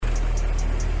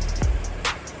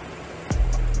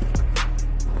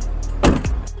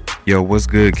Yo, what's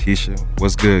good, Keisha?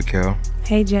 What's good, Cal?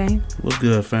 Hey, Jay. What's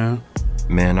good, fam?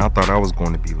 Man, I thought I was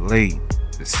going to be late.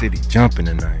 The city jumping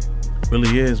tonight.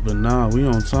 Really is, but nah, we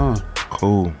on time.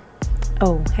 Cool.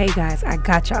 Oh, hey guys, I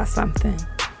got y'all something.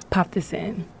 Pop this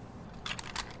in.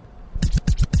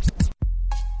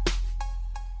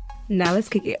 Now let's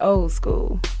kick it old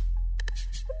school.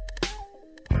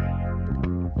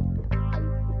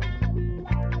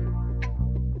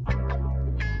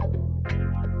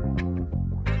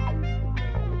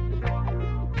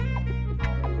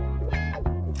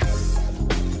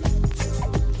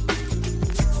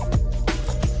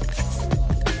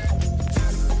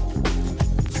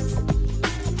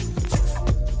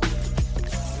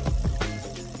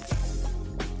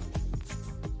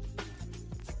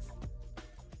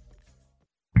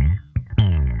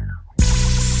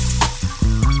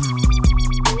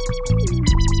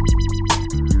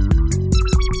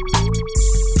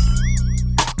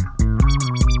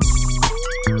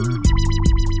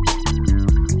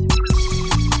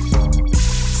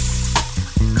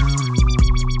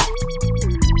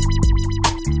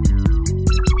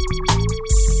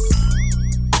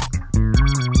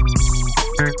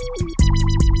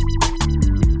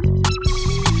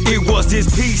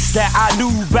 That I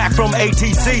knew back from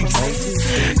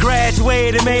ATCs.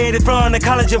 Graduated, made it from the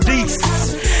College of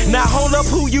Beasts. Now hold up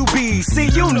who you be, see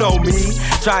you know me.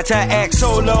 Try to act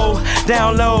so low,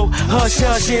 down low, hush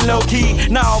hush and low key.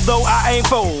 Now although I ain't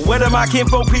full, where do my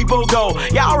kinfolk people go?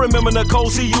 Y'all remember Nicole,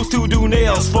 she used to do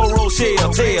nails for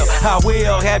Rochelle. Tell how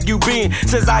well have you been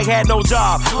since I had no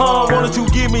job? Wanted to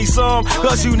give me some,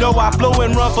 cause you know I flow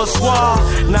and run for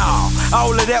Suave. Nah,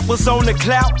 all of that was on the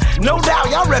clout. No doubt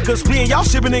y'all records spin, y'all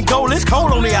shipping in gold. It's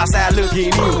cold on the outside looking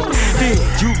in. Then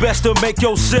you best to make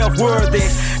yourself worthy,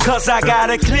 cause I got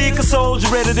a clique of soldiers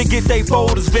ready to get they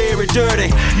folders very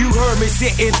dirty. You heard me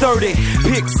sitting 30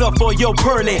 picks up for your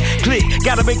perny click.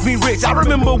 Gotta make me rich. I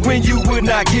remember when you would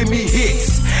not give me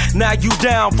hits. Now you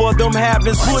down for them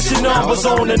having switching numbers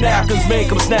on the napkins, make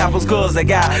them snappers, cause they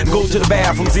got go to the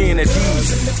bathrooms in the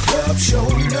D's. In the club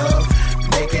showing up,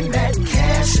 making that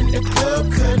cash in the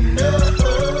club cutting up.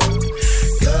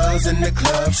 Girls in the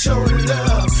club showing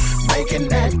love, making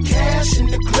that cash in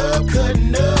the club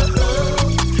cutting up.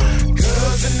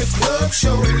 Girls in the club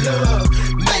showing love,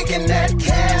 making that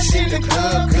cash in the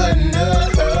club cutting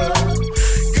up.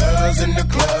 Girls in the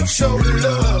club showing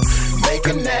love,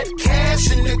 making that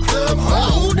cash in the club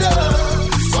hold up.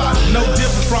 No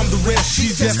different from the rest,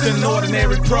 she's just an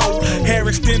ordinary pro. Hair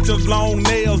extensions, long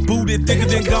nails, booty thicker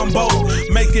than gumbo.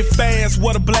 Make it fast,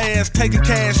 what a blast, taking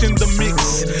cash in the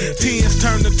mix. 10s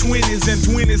turn to 20s and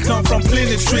 20s come from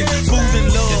plenty tricks. Food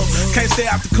and love, can't stay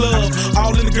out the club,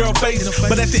 all in the girl face.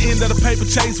 But at the end of the paper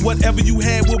chase, whatever you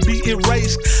had will be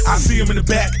erased. I see them in the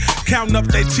back, counting up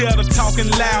their cheddar,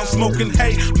 talking loud, smoking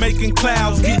hay, making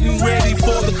clouds, getting ready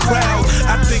for the crowd.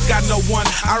 I think I know one,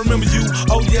 I remember you,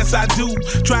 oh yes I do.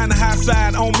 Trying to high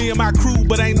side on me and my crew,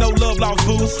 but ain't no love lost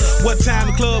boost. What time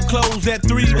the club closed at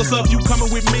 3? What's up, you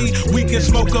coming with me? We can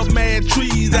smoke up mad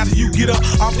trees after you get up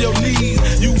off your knees.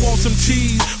 You want some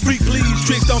cheese? Freak please,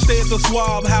 tricks don't stay at the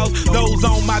Suave house. Those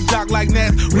on my jock like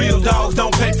that. Real dogs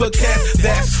don't pay for cash.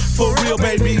 That's for real,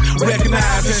 baby.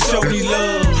 Recognize and show me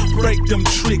love. Break them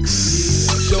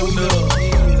tricks. Show love.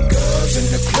 Girls in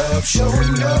the club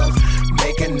showing love,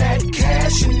 making that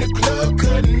cash in the club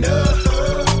cutting up.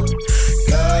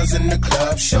 Girls in the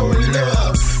club showing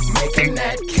love, making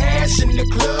that cash in the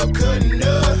club cutting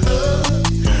up.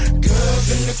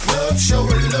 Girls in the club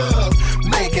showing love,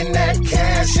 making that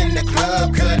cash in the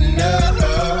club cutting up.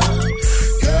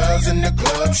 Girls in the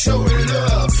club showing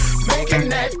love, making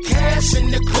that cash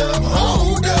in the club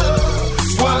hold up.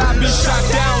 While I be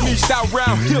shot down, east out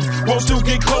round hips, wants to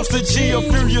get close to G. A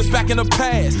few years back in the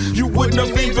past, you wouldn't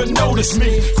have even noticed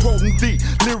me quoting the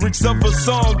lyrics of a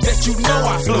song that you know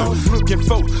I flow. Looking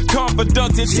for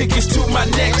confidence and tickets to my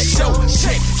next show.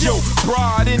 Check your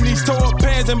broad in these tore up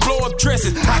pants and blow up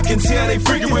dresses. I can tell they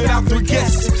freaking without 3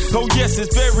 guesses. Oh yes,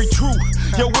 it's very true.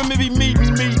 Your women be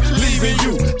meeting me, leaving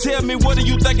you. Tell me what do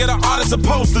you think of the artist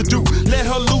supposed to do? Let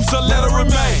her loose or let her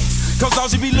remain? Cause all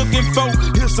she be looking for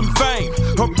is some fame,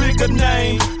 a bigger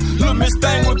name. Little Miss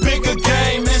Thing with bigger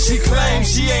game, and she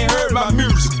claims she ain't heard my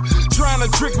music. Trying to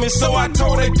trick me, so I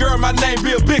told that girl my name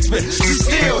Bill Bixby. She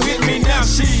still hit me, now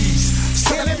she's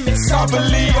selling me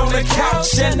softly on the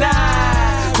couch. And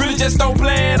I really just don't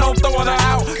plan on throwing her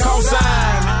out, cause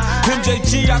I'm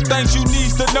MJG. I think you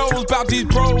needs to know about these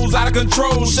pros out of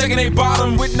control, shaking their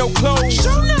bottom with no clothes.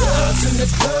 Girls in the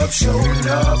club showing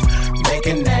love,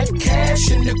 making that cash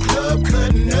in the club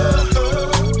cutting up.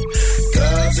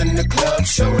 Girls Girls in the club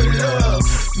showing love,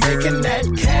 making that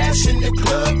cash in the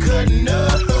club, cutting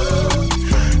up.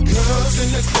 Girls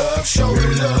in the club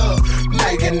showing love,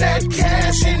 making that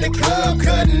cash in the club,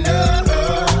 cutting up.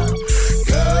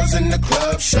 Girls in the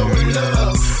club showing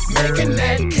love, making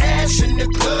that cash in the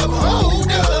club, hold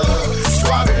up.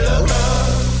 Swallow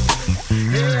love,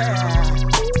 yeah.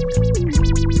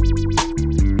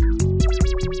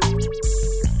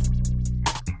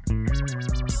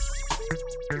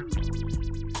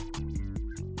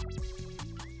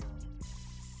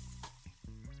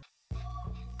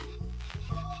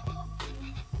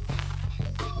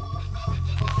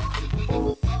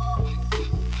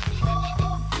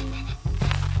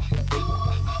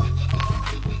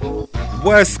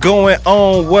 What's going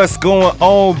on? What's going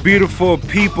on, beautiful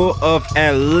people of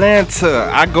Atlanta?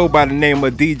 I go by the name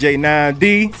of DJ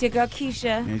 9D. It's your girl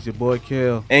Keisha. And it's your boy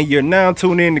Kel. And you're now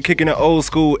tuned in to Kicking the Old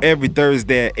School every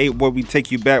Thursday at 8, where we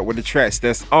take you back with the tracks.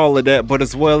 That's all of that, but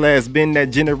as well as been that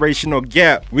generational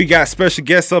gap. We got special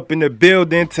guests up in the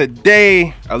building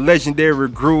today, a legendary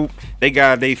group. They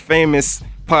got a famous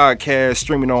podcast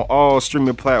streaming on all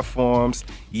streaming platforms.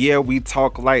 Yeah, we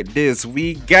talk like this.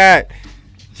 We got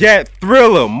Jack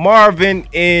Thriller, Marvin,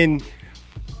 and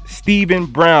Stephen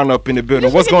Brown up in the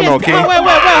building. What's going on, King? Wait, hold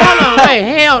on. Wait,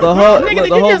 hell. Nigga, the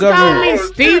you whole just called government. me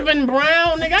Stephen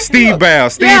Brown, nigga. Steve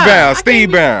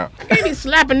Brown. I can't be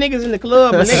slapping niggas in the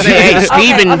club and niggas say, hey,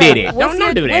 Stephen did it.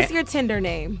 Don't do that. What's your Tinder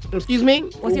name? Excuse me?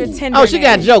 What's your Tinder Oh, she name?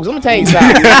 got jokes. Let me tell you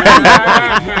something.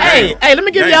 hey, let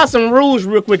me give y'all some rules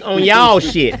real quick on y'all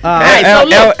shit. All right, so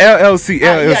look. LLC.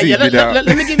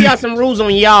 Let me give y'all some rules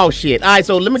on y'all shit. All right,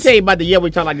 so let me tell you about the Yeah We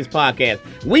Talk Like This podcast.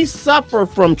 We suffer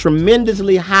from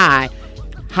tremendously high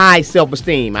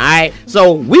self-esteem, all right?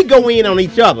 So we go in on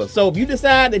each other. So if you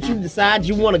decide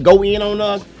you want to go in on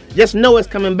us, just know it's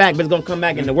coming back, but it's going to come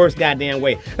back in the worst goddamn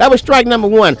way. That was strike number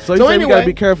one. So you anyway, we got to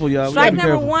be careful, y'all. Strike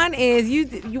number one is,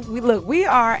 we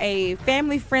are a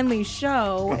family-friendly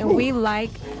show, and we like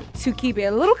to keep it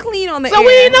a little clean on the air. So we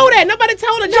didn't know that. Nobody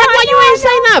told us. Jack, why you ain't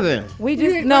say nothing? We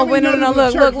just, no,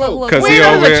 look. Because We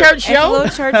know the church show.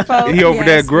 It's a little church folk. He over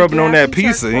there Yes, grubbing we on got that some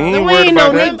pizza. church He folk. ain't We worried ain't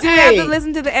about know that. We do have to Hey.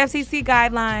 listen to the FCC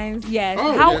guidelines, yes.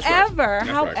 Oh,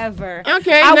 However,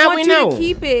 Okay, I now want we you know. to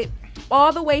keep it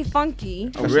all the way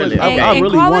funky. Oh, really? I And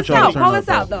really call want us y'all to out. turn Call up, us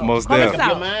out, though. though. Most Call us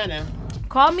definitely. out.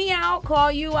 Call me out, call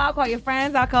you out, call your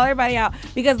friends out, call everybody out.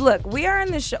 Because look, we are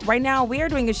in the show right now. We are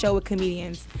doing a show with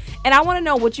comedians, and I want to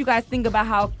know what you guys think about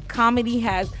how comedy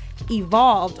has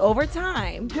evolved over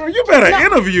time. Girl, you better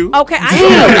interview. Okay,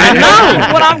 I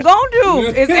know. What I'm gonna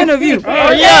do is interview.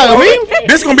 Oh, yeah.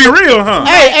 This gonna be real, huh?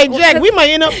 Hey, Jack, we might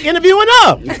end up interviewing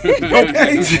up.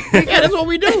 Okay. Yeah, that's what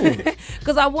we do.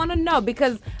 Because I want to know,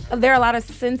 because there are a lot of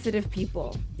sensitive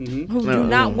people who do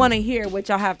not want to hear what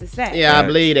y'all have to say. Yeah, I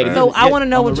believe that. So I want to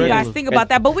know on what the you guys regular. think about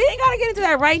that. But we ain't got to get into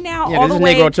that right now. Yeah, all this the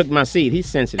way. nigga took my seat. He's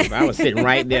sensitive. I was sitting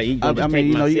right there. He I just mean, take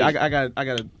you know, my seat. I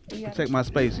gotta protect my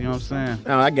space. You know what I'm saying?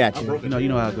 Oh, I got you. You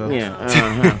know how it goes.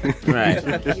 Yeah. Right.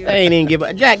 They ain't even give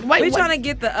a Jack. Wait. We're trying to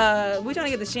get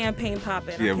the champagne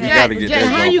popping. Yeah, okay? we gotta get Jack, that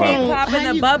how going you popping. gonna- Popping, how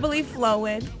the you- bubbly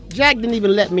flowing. Jack didn't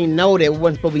even let me know there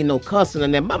wasn't supposed to be no cussing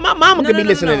in there. My mama could be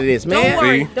listening to this, man. Don't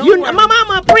worry. See? Don't You, worry. my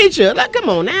mama a preacher. Like, come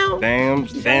on now. Damn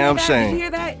Did you shame. hear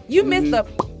that? You missed the.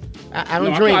 I don't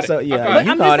No, I drink, caught so it. yeah. I caught But it.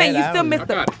 I'm caught just saying, it. you still missed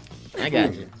the. I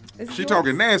got you. She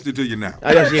talking nasty to you now.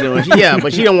 I know she doing. Yeah,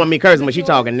 but she don't want me cursing, but she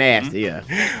talking nasty. Yeah.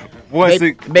 Once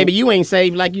Baby, you ain't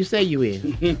saved like you say you is.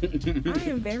 I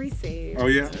am very saved. Oh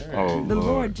yeah. Oh, The Lord.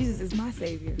 Lord Jesus is my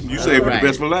savior. You saving Right. the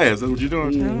best for last. That's what you're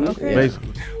doing. Okay.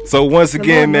 Basically. So once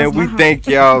again, Lord man, knows we my thank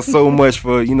y'all so much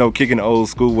for, kicking the old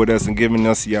school with us and giving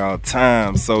us y'all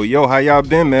time. So, yo, how y'all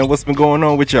been, man? What's been going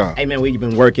on with y'all? Hey man, we've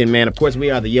been working, man. Of course, we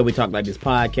are the Yeah We Talk Like This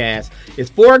podcast. It's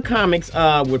 4 comics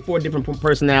with 4 different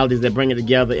personalities that bring it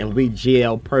together, and we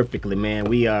gel perfectly, man.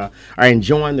 We are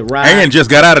enjoying the ride. And just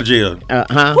got out of jail. Who got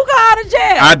out of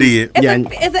jail? I did. Is, Yeah.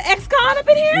 is an ex-con up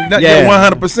in here? Yeah.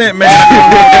 100%, man.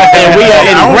 And we I are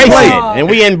don't embracing play. it. And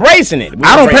we embracing it.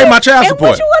 I don't pay my child And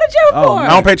support. what you go to jail for? I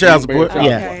don't pay child support.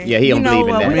 Yeah, he don't believe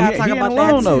in that. We gotta he talk ain't about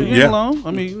alone, that though. too. He ain't Yeah. alone.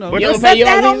 I mean, You I don't pay your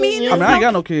that don't own mean leave? mean, I ain't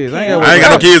got no kids. I ain't got I ain't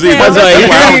got no kids either. But, That's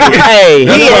why I don't do it. hey,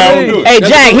 That's why I don't do it. hey,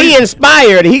 Jack, he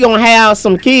inspired. He gonna have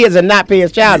some kids and not pay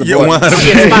his child Yeah, support. 100%.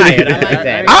 He inspired. I like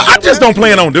that. I just don't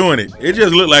plan on doing it. It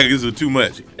just looked like it's too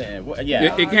much.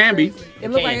 Yeah. It can be. It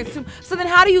looks like it's too. So then,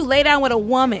 how do you lay down with a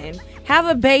woman, have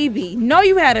a baby. Know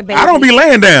you had a baby. I don't be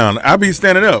laying down. I be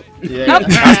standing up. Yeah.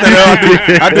 I stand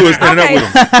up. I do it standing Okay. up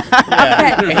with him.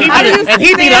 Okay. And How do you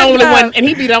he be the stand only up? one. And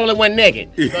he be the only one naked.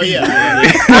 So yeah.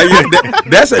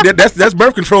 That's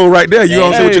birth control right there. You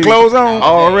don't sit with your clothes on.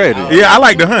 Already. Yeah, I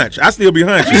like to hunch. I still be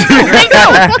hunching.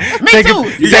 Me too.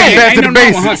 You take it back to the Ain't nothing wrong with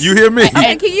basics. hunching. You hear me?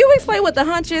 Okay, can you explain what the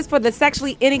hunch is for the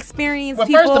sexually inexperienced Well,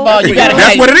 people? first of all, you gotta That's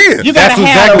have, what it is. You gotta That's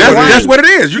have exactly a what it right, is. That's what it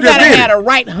is. You You just gotta did have it. a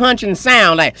right hunching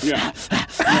sound, like. Yeah.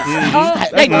 Oh,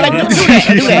 Like, do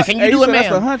that. Can you Hey, do it, said that's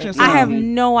the man? hunching I sound. have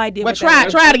no idea. Well, what that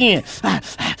is. try it again.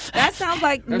 That sounds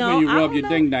like That's no. when you I rub don't your know.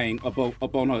 ding dang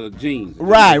up on her jeans.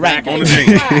 Right. Back On and the forth.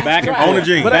 jeans. Back and On the forth.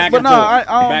 jeans. Back But and no, forth. I Back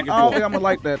don't and think forth. I'm gonna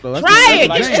like that though. Try it.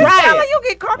 Like Just that. try Sound like it. you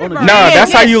get carpet On the- burn. Nah, Yeah,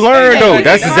 that's how yes. you learn though.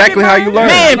 That's Carpet exactly how you burn? learn.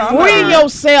 Man, No, I'm free not.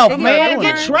 yourself, I'm man. not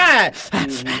Get doing try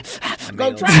it.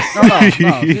 Go try it.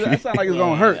 No. See, that sound like it's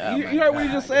gonna hurt. You heard what he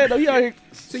just said though. He out here.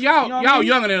 See, y'all, You know what I y'all mean?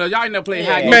 younger than us. Y'all ain't never played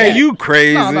hide. Man, you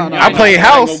crazy. No. I played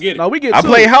house. Go get it. No, we get. I two.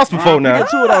 played house before We now. get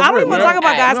two of I those don't rip, even man. talk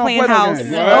about guys We don't playing play no house.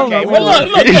 games. Okay, No,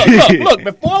 well, look.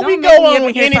 Before Don't we make go me on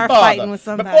up here any start fighting further, with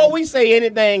somebody. before we say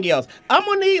anything else, I'm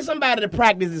gonna need somebody to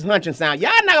practice this hunching sound.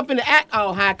 Y'all not finna act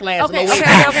all high class. Okay, no way. okay.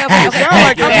 sound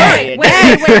like it Okay, hurt.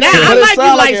 wait. Now, I But it like you sound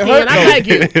like light it skin. hurt, I though. like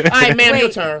you. All right, man, your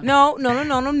Wait, turn.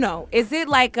 no. Is it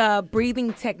like a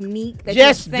breathing technique that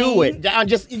Just you're do saying? it.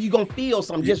 Just you gonna feel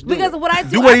something. Just do Because it. what I do,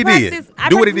 Do what I he did. practice, I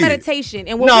Do what he practice did. meditation,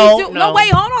 and what No, we do. no.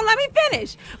 Wait, hold on, let me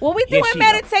finish. What we do Here in she go.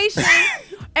 meditation,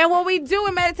 and what we do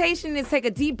in meditation is take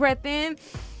a deep breath in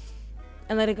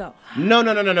and let it go. No.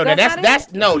 That's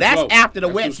That's not that's slow. after the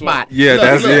That's wet too slow. spot. Yeah, Look,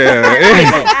 that's look.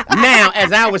 yeah. Now,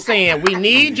 as I was saying, we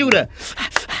need you to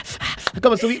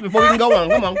come on, so before we can go on.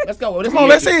 Come on, let's go. Come on,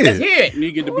 let's hear Let's it. hear it. You need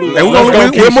to get the blue. Hey, Let's go,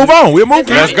 we'll Keisha. move on. We'll move.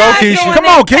 Let's Keisha. go, Keisha. Come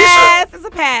on, Keisha. Pass. It's a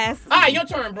pass. All right, your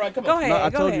turn, bro. Come on. Go ahead. No, I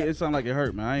go told you ahead. it sounded like it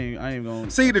hurt, man. I ain't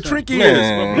gonna. See, the trick Man.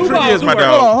 is, my Hold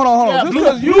dog. on. Yeah, Just blue-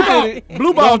 because you blue did it,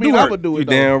 blue ball don't mean do I hurt. would do You it.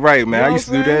 though. damn right, man. You I know used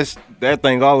to what do I'm that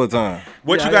thing all the time.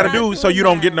 What Yeah, you got to yeah. do so you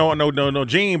don't get no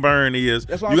gene burn is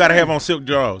That's what you I'm got to saying. have on silk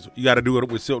drawers. You got to do it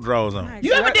with silk drawers on.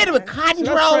 You ever did it with cotton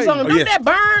That's drawers crazy. on? Oh, Don't yeah. that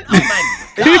burn?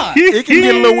 Oh my god! It can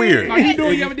get a little weird. No,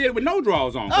 you ever did it with no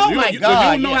drawers on. 'Cause Oh, you, my you, 'cause God,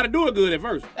 you don't know yeah. how to do it good at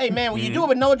first. Hey man, when you do it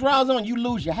with no drawers on, you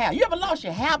lose your hair. You ever lost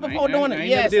your hair before I doing ain't it? never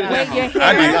Yes. did it. Wait, your Oh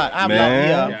my hair? god! I've Man.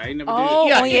 Yeah, lost. I ain't never Oh,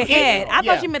 Yeah, on your it- head. I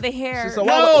yeah. thought you meant the hair. So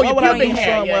No, why you would I put do your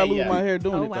hair, something while I yeah, lose yeah. my hair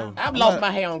doing Oh, it wow. though? I've lost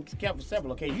my hair on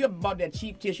several occasions. You ever bought that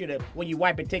cheap tissue that when you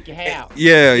wipe it, take your hair out?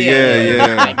 Yeah.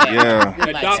 Like that. Yeah.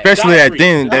 Like that. Especially that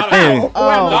thin. Oh,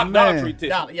 Dollar man. Tree tissue.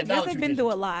 Dollar Yes, Tree they've been tissue.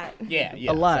 through a lot. Yeah,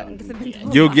 yeah. A lot. Yes, they've been through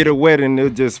a You'll lot. get it wet and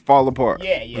it'll just fall apart.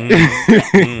 Yeah, yeah.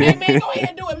 Hey man, go ahead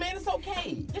and do it, man. It's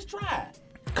okay. Just try.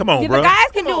 Come on, Yeah, bro. the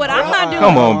guys can do it. I'm not doing it.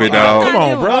 Come on, big dog. Come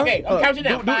on, bro. Okay, I'm counting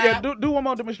down. Do one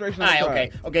more demonstration. All right, Try okay,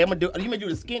 it. okay. I'm gonna do. You gonna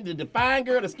do the fine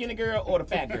girl, the skinny girl, or the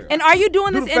fat girl? And are you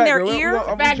doing Do this the in fat their girl. ear?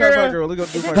 I'm Fat gonna try girl. fat girl. Let's go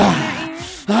do Is it fat in girl.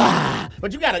 their ear?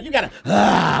 But you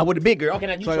gotta with the big girl. Okay,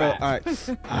 now you So, try. all right. Is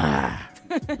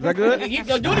that good? You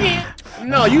go do it again.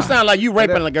 No, you sound like you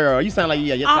raping a girl. You sound like you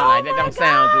sound like that. my Don't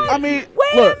sound good. I mean,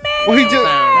 Wait look. a minute. Well, he just- Sound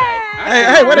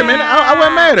right. Hey, wait a minute. I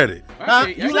wasn't mad at it. Huh?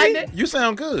 You like that? You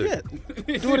sound good.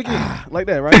 Do it again. Like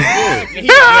that, right? He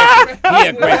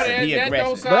aggressive. He That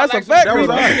don't aggressive. sound But that's a like fat That girl. was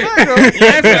all right. Fat girl.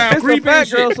 That sound It's a creepy fat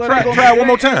as girl, shit. so that Try it one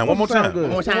more time. One more Sound time. good.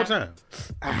 One more One more time.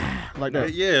 time. Like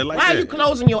that. Yeah, like Why are that. you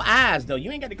closing your eyes though?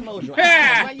 You ain't got to close your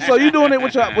eyes. Why So you doing it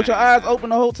with your eyes open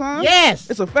the whole time? Yes.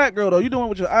 It's a fat girl though. You doing it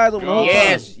with your eyes open the whole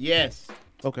Yes. Yes. time?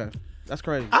 Okay. That's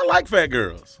crazy. I like fat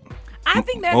girls. I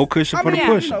think that's More cushion for the yeah,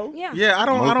 push. Yeah. Yeah, I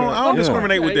don't Yeah.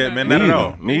 discriminate with that, man. Me Not at either.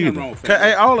 all. Me Ain't nothing either. wrong with 'Cause, fat.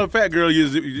 hey, all a fat girl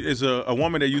is a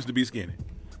woman that used to be skinny.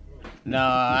 No,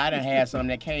 I done had some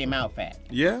that came out fat.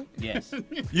 Yeah. Yes.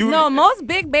 You No, most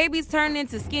big babies turn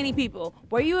into skinny people.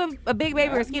 Were you a big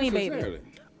baby or a skinny baby? Necessarily.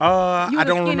 You I were a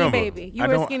don't skinny remember. baby. You I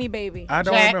were a don't- skinny baby. I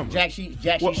don't Jack, remember. Jack, she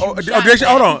Well, shoot oh, shot did she-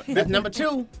 hold back. on. That's number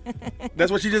 2.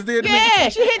 That's what she just did to me? Yeah,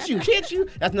 she hit you. She hit you.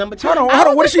 That's number 2. Hold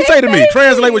on. What did she say to me?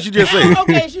 Translate what she just said.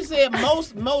 Okay, she said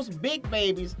most big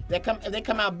babies that if they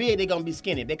come out big, they're gonna be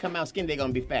skinny. If they come out skinny, they're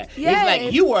gonna be fat. Yes. It's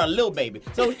like you were a little baby.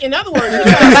 So in other words,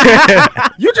 yeah.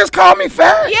 You just called me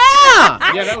fat? Yeah,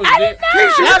 that was it.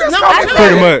 That's number 2.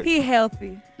 Pretty much. He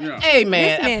healthy. Yeah. Hey man,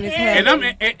 This man is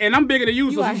apparently- healthy. And I'm bigger than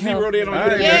you, You so are she zeroed in on you.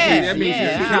 healthy. Yeah, That means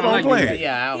yeah, she I kind of don't like play. you.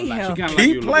 Yeah, I don't He like She healthy. kind of like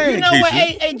Keep you. playing. You know what?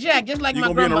 Keisha. Hey, Jack, just like You my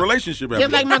gonna be in a grandma. relationship after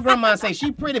Just like that. my grandma say,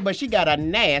 she pretty, but she got a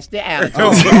nasty attitude.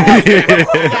 Oh.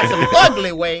 got some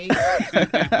ugly ways.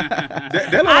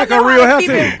 That look I like know a real how to hair keep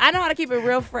too. it. I know how to keep it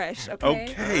real fresh. Okay.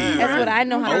 Okay. That's what I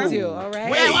know how to do. All right.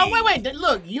 Wait.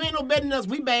 Look, you ain't no better than us.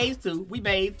 We bathe too. You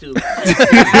ain't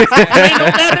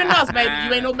no better than us, baby.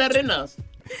 You ain't no better than us.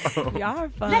 Y'all are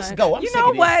fun. Let's go. I'm you sick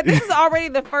know of what? This is already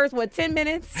the first, 10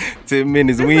 minutes? 10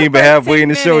 minutes. This We is ain't the even first halfway 10 in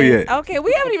the show minutes. yet. Okay,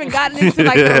 we haven't even gotten into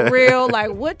like the real,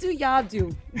 like, what do y'all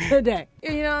do today?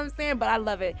 You know what I'm saying? But I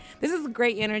love it. This is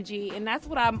great energy, and that's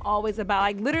what I'm always about.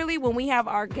 Like, literally, when we have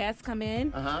our guests come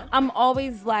in, I'm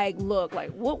always like, look,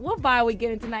 like, what vibe we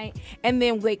getting tonight? And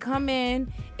then they come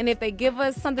in, and if they give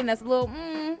us something that's a little,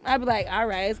 I'd be like, all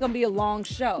right, it's going to be a long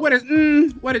show. What is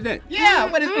What is that? Yeah,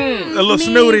 what is A little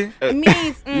snooty.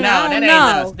 Means, No, that ain't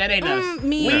us. That ain't us.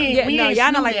 No,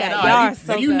 y'all not like that. Y'all are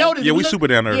so you good. notice, Yeah, if we you super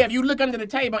down there. Yeah, if you look under the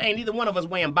table, ain't neither one of us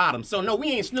wearing bottoms. So no,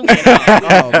 we ain't snooping at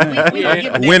all. We don't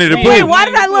give a damn. Winnie the Wait, Pooh. why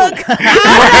did I look?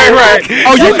 Right.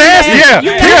 Oh, you nasty.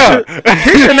 Yeah.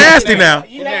 Keisha nasty now.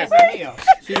 You nasty as hell.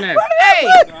 She nasty.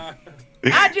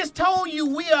 Hey, I just told you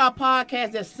we are a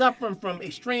podcast that's suffering from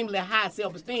extremely high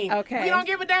self-esteem. Okay. We don't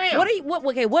give a damn.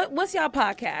 What's y'all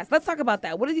podcast? Let's talk about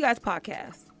that. What do you guys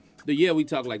podcast? The Yeah We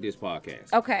Talk Like This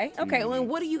podcast. Okay. Well, and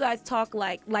what do you guys talk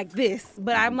like this?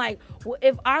 But I'm like, well,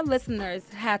 if our listeners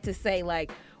had to say,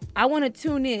 like, I want to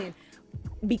tune in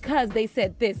because they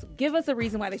said this, give us a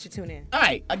reason why they should tune in. All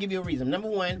right, I'll give you a reason. Number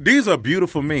one. These are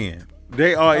beautiful men.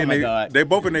 They are Oh my God. they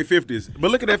both in their 50s.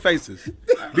 But look at their faces.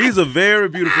 These are very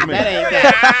beautiful men.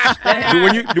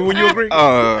 That ain't Do when you agree?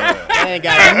 that ain't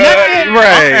got nothing.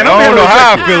 Right. And I I'm don't know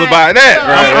how I feel about that.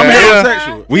 I'm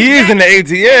Right. heterosexual. We is in the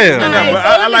ATL. No, Hey, but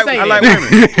so I let me say like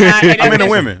this. women. I'm into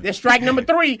women. That's strike number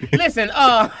 3. Listen,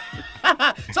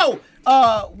 so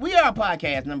we are a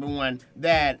podcast, number one,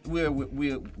 that we're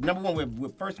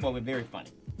first of all, we're very funny.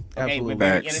 Okay, we're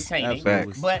very Facts. entertaining.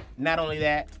 Facts. But not only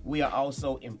that, we are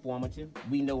also informative.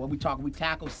 We know what we talk. We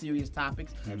tackle serious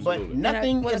topics, but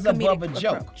nothing With a is above a comedic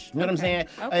joke. approach. You know what I'm saying?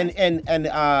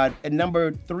 Okay. And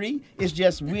number 3 is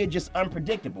just we're just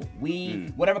unpredictable.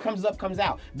 Whatever comes up comes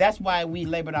out. That's why we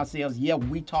labeled ourselves. Yeah,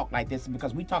 we talk like this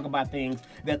because we talk about things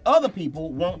that other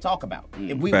people won't talk about.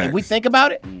 If we think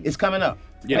about it, it's coming up.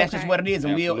 Yeah. That's just what it is,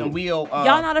 and we'll. Y'all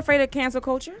not afraid of cancel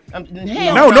culture? Hell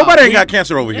No, nobody ain't got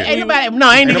cancer over here. Ain't nobody.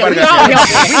 No, ain't nobody we got all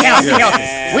cancer. healthy. We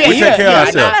healthy. We take care of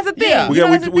ourselves. That's a thing. Yeah. We You know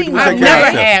got- that's a we thing. take I've care of never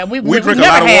ourselves. had. We We've drink a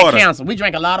never lot of had water. cancer. We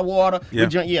drank a lot of water.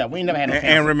 Yeah. We ain't never had no cancer.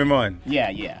 And Remy Martin.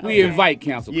 Yeah. We invite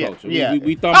cancel Yeah, culture. yeah.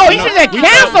 We thumb Oh, our he nose- said that we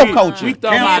cancel thumb- culture. We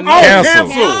thumb our Oh, nose. Cancel.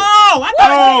 cancel.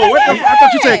 I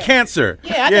thought you said cancer.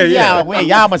 Yeah, I think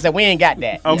y'all must say we ain't got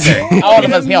that. Okay. All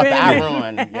of us healthy. I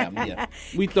run. Yeah.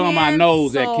 We thumb our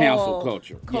nose at cancel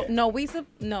culture.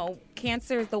 No,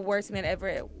 cancer is the worst thing that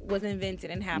ever was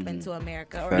invented and happened to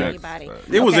America or Facts. anybody.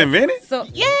 It was invented? So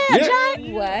Jack.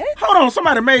 what? Hold on,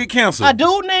 somebody made cancer. A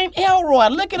dude named Elroy.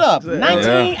 Look it up.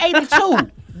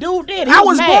 1982. Dude did. He I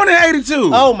was mad. born in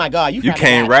 82. Oh my God. You probably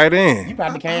came got it. right You in.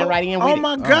 probably came right in with Oh it.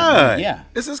 my God. Yeah.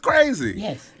 This is crazy.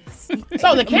 Yes.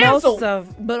 So the cancel.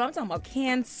 But I'm talking about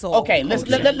cancel. Okay, let's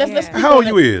How old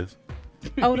you is?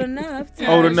 Old enough to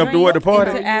Old enough to what, the party?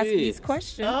 and to ask Yeah. these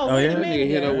questions. Oh, yeah? wait a That nigga minute.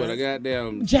 hit her with a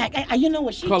goddamn. Jack, you know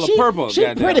what? Color she, purple, She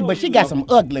goddamn. pretty, but she got some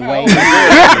ugly ways.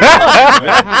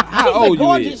 How old you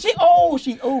Gorgeous. is? She old.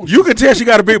 She old. You can tell she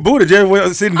got a big booty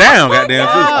just sitting down, goddamn.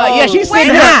 Yeah, she's Wait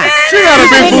sitting a high. She got a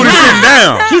big booty sitting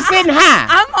down. She's sitting high.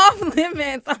 I'm off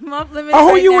limits. Oh,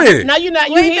 who right you now. with? Now you not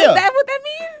you Wait, here. is that what that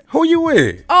means? Who you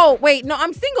with? Oh, wait, no,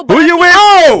 I'm single. But Who you with?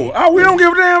 Oh, we don't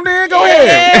give a damn then. Go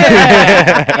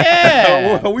ahead.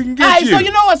 Yeah. Well, we can All get right, you. so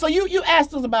you know what? So you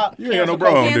asked us about You ain't got no cancel bra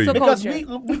on, Cancel do you? because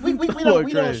culture.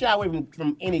 we don't shy away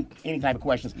from any type of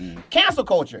questions. Cancel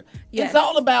culture. Yes. It's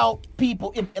all about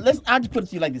people. I'll just put it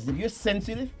to you like this: if you're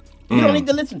sensitive, you don't need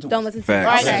to listen to us. Don't listen to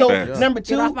Facts. me. Right. Okay. So Facts. number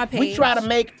Get 2, off my we page. try to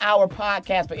make our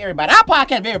podcast for everybody. Our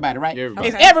podcast for everybody, right? Everybody.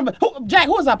 It's Okay. everybody. Jack,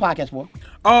 who is our podcast for?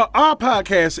 Our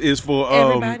podcast is for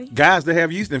Everybody. guys that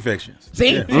have yeast infections.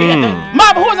 See,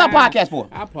 Mama, who is our podcast for?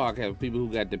 Our podcast with people who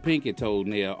got the pinky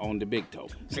toenail on the big toe.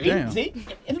 See, Damn. see,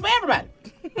 it's for everybody.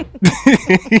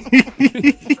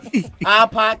 Our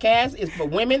podcast is for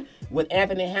women with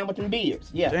Anthony Hamilton beards.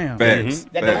 Yeah, Damn. Facts.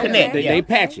 that don't Facts. connect. They, yeah. they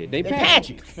patch it. They patch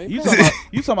it. You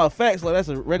talking about facts like that's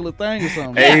a regular thing or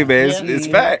something? Hey, man, Yeah. it's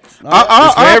facts. Our-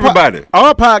 It's for our everybody.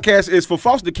 Our podcast is for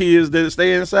foster kids that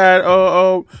stay inside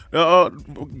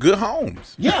good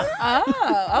homes. Yeah.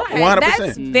 Oh, okay. 100%.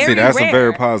 That's very See, that's rare. a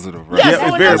very positive, right? Yes, Yeah,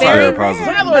 it's so very in other positive. words- Positive.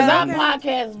 So in other words, our Okay.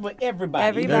 podcast is for everybody.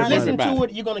 Everybody. You listen to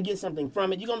Everybody. it, you're gonna get something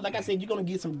from it. You're gonna, like I said, you're gonna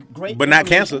get some great. But not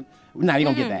information. cancer. No, you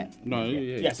don't get that. No,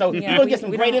 Yeah, so Yeah, you're gonna we- get some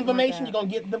we great don't want information. that. You're gonna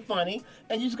get the funny,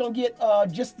 and you're just gonna get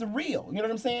just the real. You know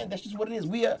what I'm saying? That's just what it is.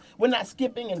 We're not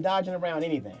skipping and dodging around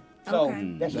anything. So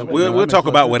Okay. that's just what it We'll is. talk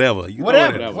about whatever. You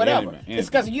Whatever. know Whatever. It's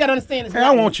because you gotta understand. It's Hey,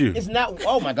 not, I want you. It's not.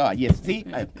 Oh my God. Yes. See.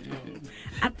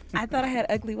 I thought I had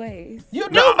ugly ways. You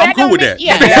do. No, but I'm cool don't with mean- that.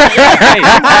 Yeah.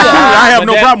 I have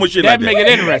no problem with shit like That make that.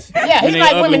 it interesting. Yeah, When he they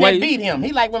like ugly women that ways. beat him.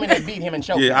 He like women that beat him and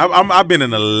choke him. Yeah, I've been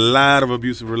in a lot of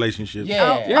abusive relationships.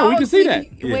 Yeah. Yeah, we can see that.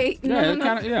 Wait, Yeah,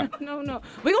 no. yeah. No.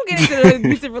 We're going to get into the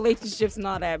abusive relationships and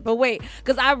all that. But wait,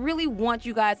 because I really want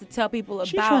you guys to tell people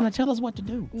She's trying to about. tell us what to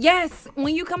do. Yes,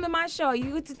 when you come to my show,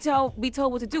 you get to be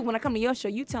told what to do. When I come to your show,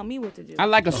 you tell me what to do. I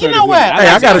like a You know what? Hey,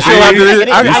 I got a show after this.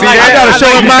 I got a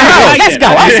show in my I house. like Let's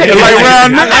go. Like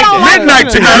around midnight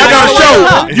tonight, I got a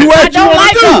show. You what you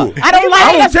want to do? I don't like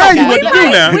I'm it. gonna tell you Okay. what to do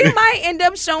now. We might end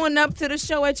up showing up to the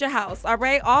show at your house, all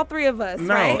right? All three of us,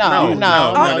 right? No, that's you're not-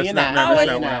 not. that's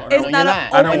No, not- it's you're not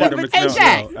not. a I don't want open them to Hey, tell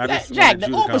Jack, you. I just Jack, wanted the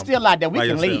you to Uber's come still out there. We by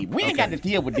can yourself. leave. We ain't got to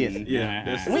deal with this.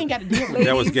 Yeah, We ain't got to deal with that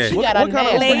this. was gay. She got our What kind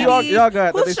of nasty. Uber y'all got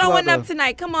that they Who's still out showing up there?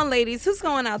 tonight? Come on, ladies. Who's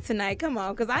going out tonight? Come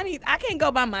on, because I can't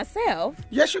go by myself.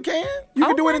 Yes, you can. You Oh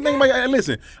can do my anything. God.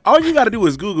 Listen, all you got to do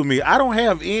is Google me. I don't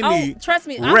have any. Oh, trust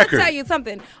me. I'm going record. to tell you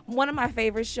something. One of my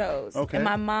favorite shows, Okay. and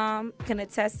my mom can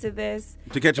attest to this.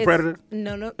 To Catch a It's- Predator?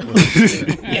 No.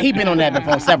 Yeah, he been on that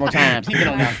before several times. He been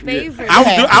on that. favorite.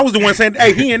 I was the one saying,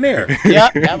 "Hey, he in there."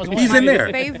 Yep, that was one He's of in my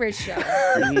there. favorite show.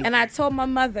 And I told my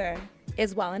mother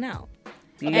it's Wildin' Out.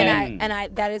 And I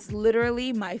that is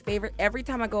literally my favorite. Every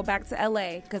time I go back to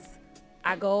LA, because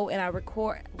I go and I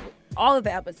record all of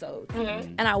the episodes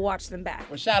and I watch them back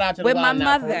Well, shout out to the with my Wild 'N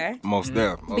Out mother. Most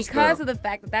deaf. Because of the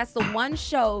fact that that's the one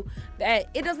show that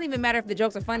it doesn't even matter if the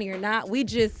jokes are funny or not. We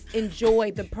just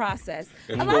enjoy the process.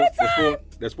 A lot of times,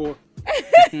 That's four.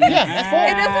 Yeah, that's four.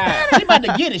 it doesn't matter. She about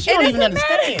to get it. She don't even doesn't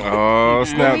understand. Oh, We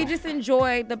snap. just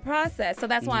enjoy the process. So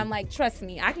that's why I'm like, trust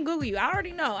me, I can Google you. I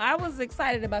already know. I was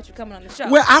excited about you coming on the show.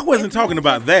 Well, I wasn't It's talking not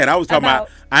about just that. I was talking about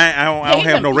I don't he's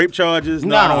have no a- rape charges.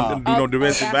 No, I don't do no Oh,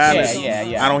 domestic that's- violence.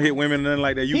 Yeah. I don't hit women, nothing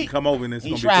like that. You He- can come over and it's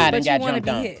he gonna tried be and But you got want to jumped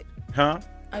be on. hit. cool. Huh?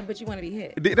 But you want to be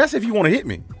hit. That's if you want to hit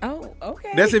me. Oh, okay.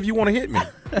 That's if you want to hit me.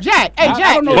 Jack, hey Jack,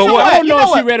 I don't know. you know I what? don't You know know if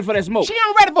she what? ready for that smoke. She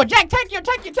ain't ready for it. Jack, take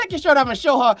your shirt off and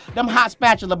show her them hot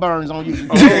spatula burns on you. She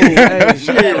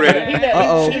ain't ready.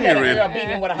 Uh-oh. She ain't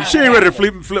ready. She ain't ready to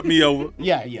flip me over.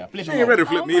 Yeah. Flip She him ain't ready to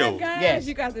over. flip Oh me my over. gosh, Yes.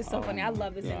 you guys are so funny. I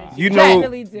love this energy. You I know,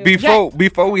 really do.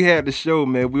 before we had the show,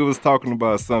 man, we was talking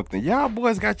about something. Y'all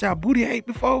boys got y'all booty ate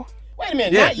before? Wait a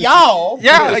minute, Yeah. not y'all.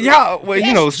 Y'all, well,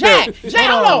 you know, It's Jack. still. Jack,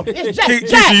 hold on. It's Jack.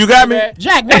 Keisha, you got me?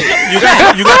 Jack, what's your, You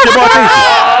got your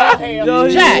bar, Yo,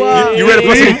 you Jack. wild. You ready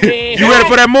for some? You ready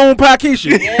for that moon pie,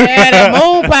 Keisha? Yeah, the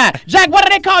moon pie. Jack, what do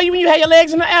they call you when you have your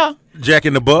legs in the air? Jack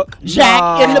in the buck.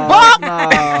 Jack in the buck.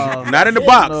 Nah, Not in the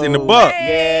box, in the buck.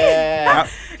 Yeah.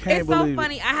 can't It's so believe it.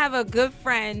 funny. I have a good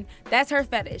friend. That's her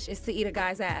fetish is to eat a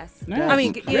guy's ass. Nice. I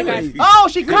mean, eat a guy's. Oh,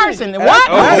 she cursing. What?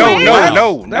 Oh,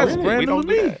 no. That's we brand new don't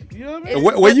to do me. that. You know what I mean?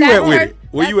 It's- Where you but at that's with her- it?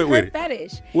 Where you that's at with her it?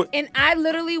 Fetish. What- And I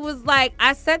literally was like,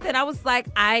 I said that I was like,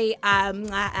 Oh,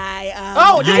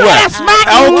 You you what? got smack.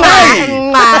 Okay.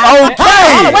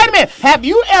 Hold on, wait a minute. Have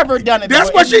you ever done it? That's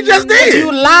though? what she just did. If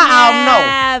you lie, I'll know.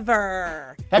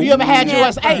 Never. Have you ever had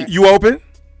yours? Hey, You open?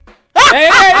 Hey,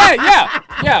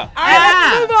 yeah. All right,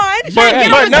 let's move on. But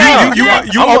now,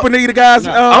 You open to eat a guy's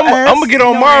I'm ass? gonna get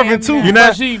on No, Marvin I'm too. not. You not?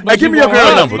 But she Hey, give me your won't girl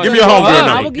hug. number. But Give me she your won't homegirl hug. I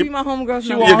will number. give you my homegirl's She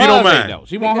number. won't If you don't hug mind. though.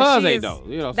 She won't Because hug she it is- though.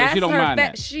 You know, so That's she don't her mind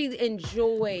bet. that. She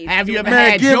enjoys. have you ever doing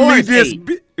Man, had give me yours? this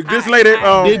ate? this lady.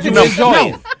 Did you enjoy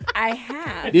it? I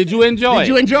have. Did you enjoy Did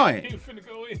you it? enjoy it?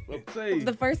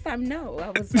 The first time, no.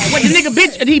 I was like, What, the nigga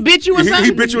bitch? Did he bit you or something?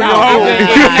 He bit you in No, your hole. no,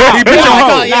 He bit your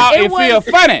hole. Now It it feel was-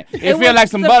 funny. It feel was like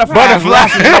some surprise. butterflies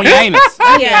rattling on your anus.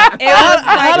 Yeah, it was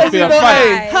How like does he feel know funny.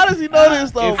 this? How does he know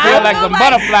this though? It I feel feel like some like-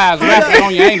 butterflies rattling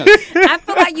on your anus. I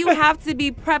feel like you have to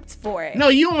be prepped for it. No,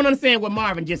 you don't understand what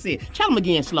Marvin just said. Tell him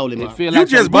again slowly, It Marvin. feel You like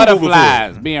just some boo-boo before.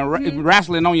 butterflies being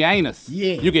wrestling on your anus.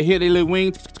 Yeah. You can hear their little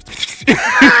wings.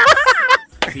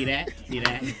 See that?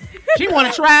 She want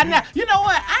to try it now. You know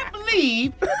what? I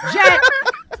believe,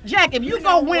 Jack, if you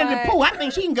go win in the what? pool, I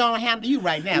think she can go and handle you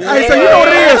right now. Hey, so you know what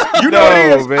it is? You know what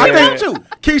it is? No, I man. think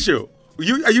Keisha,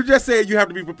 you just said you have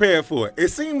to be prepared for it. It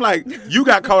seemed like you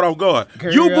got caught off guard.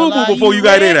 You Girl, boo are boo before you you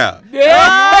got it ready? out.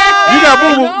 You got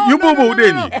boo boo. You boo boo,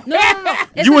 didn't you? No.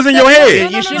 You was in your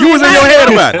head. You was in your head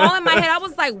about All it. in my head, I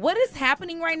was like, "What is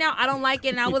happening right now? I don't like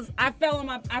it." And I fell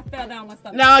down my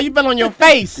stomach. No, you fell on your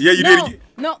face. Yeah, you no, did.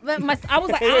 no. I was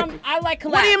like, I like collapsed.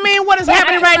 What do you mean? What is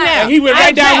happening right now? And he went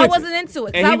right down I with wasn't into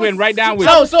it. 'cause And I he was went right down with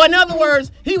it. So in other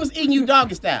words, he was eating you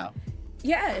doggy style.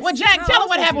 Yes. Well, Jack, How tell her else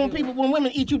what would happened you when do it?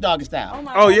 women eat you doggy style.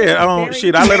 my Oh God, yeah. very-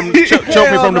 Shit. I let him choke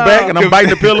me from the back, and I'm biting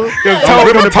the pillow.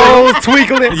 Them toes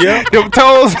twinkling. Yeah. Them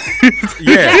toes.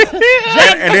 Yeah.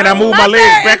 And then I move my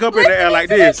legs back up in the air like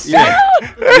this. Yeah.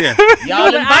 Yeah.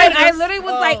 Y'all But invited I us. literally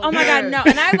was like, "Oh my God, no!"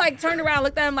 And I like turned around,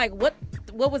 looked at him like, "What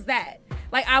was that?"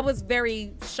 Like, I was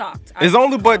very shocked. It's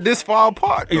only but this far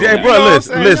apart. Though. Yeah, bro,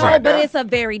 listen. No, but it's a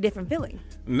very different feeling.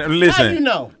 Listen. How you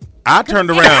know? I turned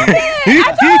around. I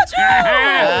told you.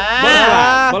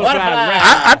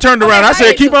 I turned around. I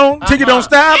said, keep on. Ticket don't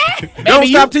stop. Don't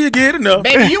stop till you get enough.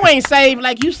 Baby, you ain't saved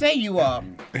like you say you are.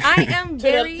 I am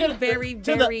very.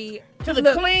 To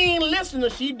the clean listener,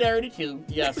 she dirty too.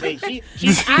 Yeah, see,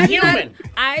 she's human.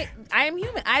 I am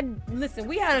human. Listen,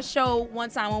 we had a show one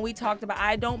time when we talked about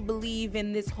I don't believe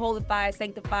in this holify,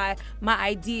 sanctify. My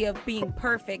idea of being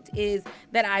perfect is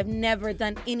that I've never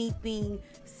done anything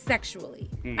sexually.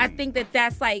 I think that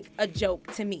that's like a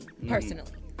joke to me personally.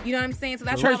 You know what I'm saying? So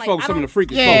that's church why, folks, some of the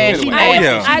freakiest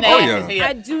folks.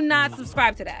 I do not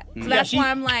subscribe to that. So that's why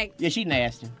I'm like, yeah, she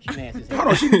nasty. She nasty. Hold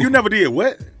on, you never did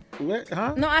what? What?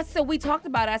 Huh? No, I said we talked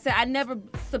about it. I said I never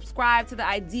subscribe to the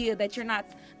idea that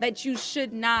you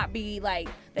should not be like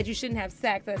that. You shouldn't have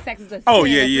sex. That sex is a Oh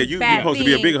sin, yeah. it's You're bad supposed to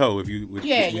thing. be a big hoe if you.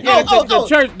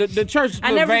 The church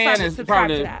I never van is subscribed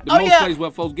probably to the that. most place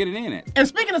where folks get it in at. And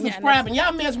speaking of subscribing,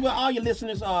 y'all mess with all your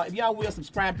listeners. If y'all will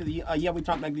subscribe to the Yeah We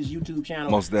Talk Like This YouTube channel.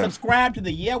 Most definitely. Subscribe to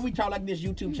the Yeah We Talk Like This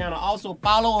YouTube channel. Also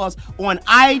follow us on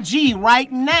IG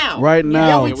right now. Right now.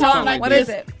 Yeah We Talk Like What This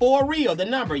is it? For real. The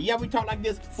number. Yeah We Talk Like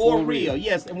This for real.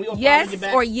 Yes, and we'll follow you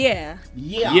back. Or yeah.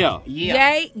 Yeah.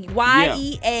 Yay.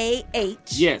 YEAH.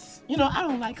 Yes. You know I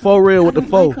don't like. For real with the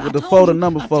four. With the four, the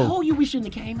number I four. told you we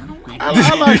shouldn't have came. I don't like.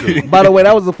 I like it. By the way,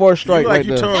 that was the fourth strike right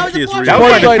there. Tongue kiss, That was Rhea. That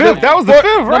was like the Fourth fifth. strike. That was the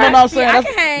fifth, right? No, I'm saying I that's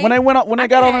can hang. when they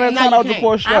got on at that time, that was the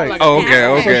fourth strike. Oh,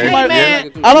 okay. She might-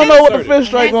 Man, I don't know what the fifth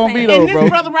strike gonna be though, and this bro.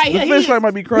 brother right The here, fifth strike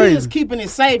might be He crazy. just keeping it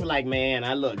safe. Like, man,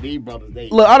 I look these brothers. They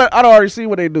Look, I already see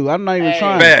what they do. I'm not even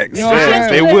trying. Facts. You know what I'm Facts.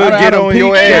 saying? They will I get done on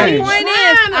your peeped ass. games. The point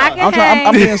is, I can hang.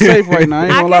 I'm being safe right now. I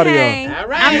ain't I gonna lie can to y'all. hang. All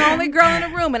right. I'm the only girl in the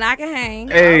room, and I can hang.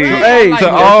 Hey, to I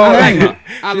all like her.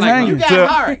 I She's like hanging. You her. got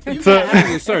heart. You got heart.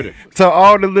 She's assertive. to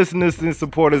all the listeners and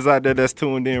supporters out there that's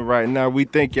tuned in right now, we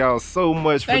thank y'all so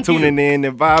much for Thank tuning in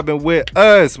and vibing with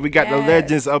us. We got the Yes.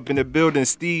 legends up in the building: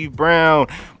 Steve Brown,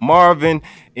 Marvin,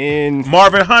 and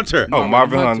Marvin Hunter.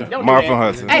 Marvin Hunter. Don't do Marvin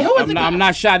that. Hunter. Hey, who is I'm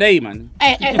not Sade, man.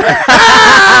 Hey,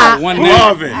 One name.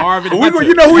 Marvin. Marvin. You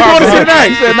Hunter. know who we going to see He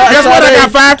tonight? said not Guess what? I Sade.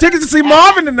 got 5 tickets to see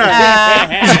Marvin tonight.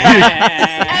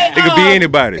 It could be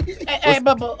anybody. Hey,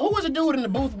 but who was the dude in the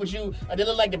booth with you that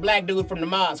looked like the black dude from the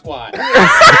Mod Squad?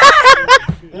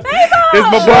 It's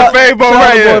my boy Fabo Shout out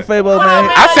right to here. boy Fabo, man.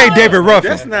 I say David Ruffin.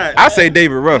 That's not- I say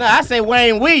David Ruffin. No, I say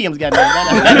Wayne Williams got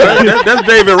that. That's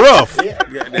David Ruff.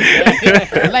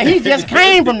 Like he just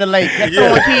came from the lake. Just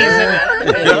throwing kids in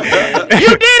there. You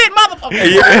did it,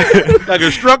 motherfucker. Like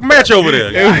a struck match over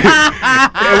there.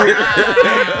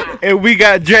 And we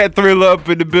got Jack Thriller up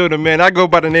in the building, man. I go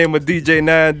by the name of DJ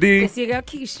 9D. It's your girl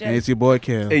Keisha. Hey, it's your boy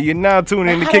Cam. And you're now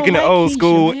tuning in to I Kicking don't the like Old Keisha,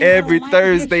 Or man. I every don't like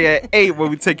Thursday at 8 where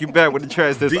we take you back with the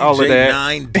tracks that's all of that.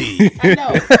 9D. I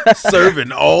know.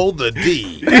 Serving all the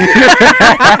D. For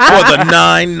the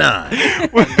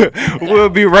 9-9. We'll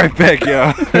be right back,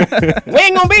 y'all. We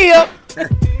ain't gonna be here.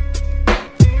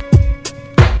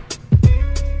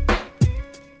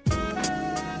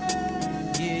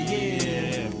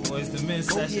 Boys, the men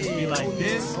sessions be like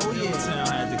this. Town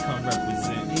had to come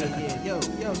represent. Yo,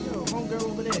 homegirl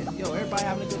over there. Yo, everybody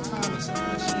having a good time and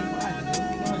something. She ain't vibing, yo.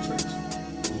 You know her tricks?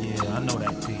 Yeah, I know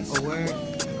that piece. Oh, word?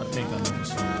 I think I know the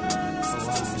song.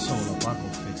 Just hold up, I'll go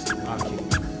fix it. I'll keep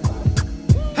it.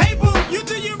 Hey, boo,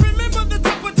 do you remember the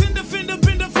top of Tinder, fender,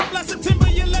 bender from last September?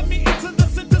 You let me into the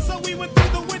center, so we went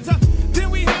through the winter. Then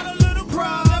we had a little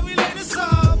cry, then we laid us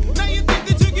up. Now you think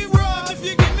that you get robbed if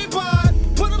you give me bud.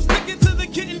 But I'm sticking to the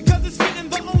kitten, cause it's fitting.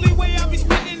 The only way I'll be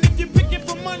spitting if you're picking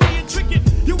for money and tricking.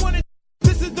 You want it,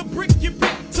 this is the brick you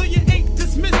pick, so you ain't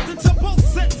dismissed until both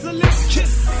sets of lips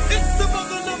kiss. It's the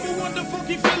mother number one, the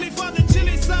funky Philly, father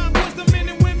chili side, boys, the men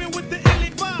and women with the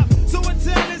illy vibe. So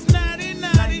until it's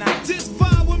 90-90, just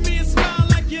vibe with me and smile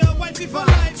like you're a wifey for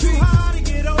life. Too high to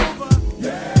get over,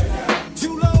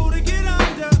 too low to get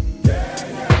under,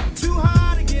 too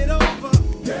high to get over,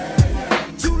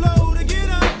 too low to get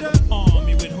under.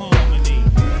 Army with harmony.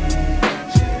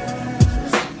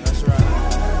 That's right.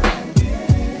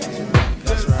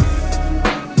 That's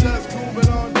right. Just moving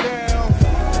on down,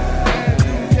 and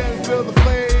you can feel the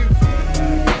flame.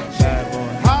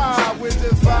 High with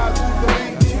this vibe to the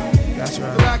beat. That's The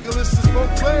right. Miraculous is for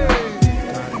flame.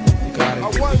 You gotta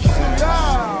I get want the you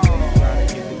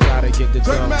down. You gotta get the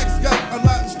Drake drum. Max got a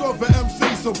lot in store for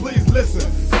MC, so please listen.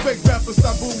 Fake rappers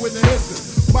stop booing and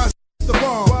hissing. My the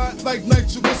bomb, like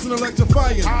nitroglycerin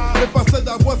electrifying. If I said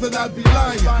I wasn't, I'd be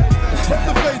lying.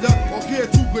 The Vader, or here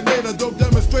to Grenada, dope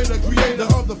demonstrator, creator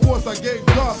of the force I gave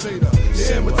Darth Vader.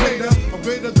 The imitator, I'm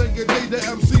greater than Grenada,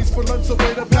 MCs for lunch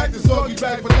away to pack the soggy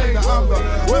bag for later. I'm the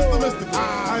Mr. Mystical.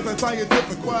 Eyes are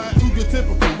scientific, quiet to your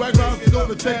typical. Backgrounds is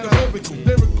gonna take a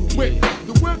lyrical whip.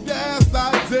 The whip your ass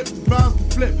side zip, bounce to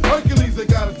flip. Hercules, they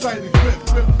got a tighter grip.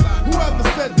 Whoever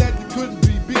said that you couldn't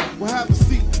be beat, will have a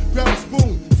seat, grab a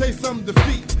spoon, taste some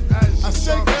defeat. I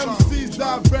shake MCs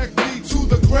directly to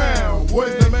the ground.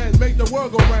 Boys, the man, make the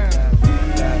world go round.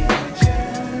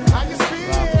 How you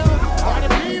feel? All the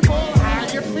people, how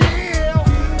you feel?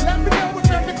 Let me know if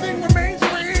everything remains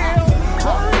real.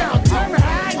 Hurry up, tell me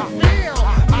how you feel.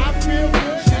 I feel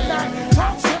good tonight.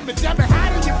 Talk to me, tell me how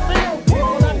do you feel?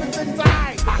 Well, everything's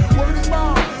alright. Word is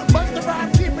ball. Busta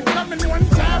Rhymes, keep it coming one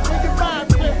time for your vibe.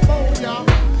 Flip mode, y'all.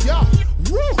 Yo,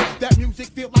 woo! That music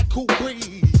feel like cool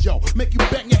breeze, yo. Make you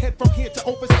bang your head from here to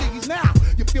overseas. Now,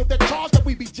 you feel that charge that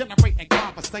we be generating,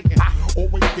 conversating.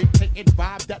 Always dictating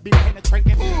vibes that be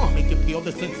penetrating. Make you feel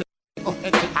the sense of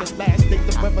and take the last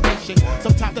days of revelation.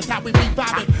 Sometimes that's how we be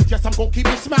vibing. Yes, I'm gonna keep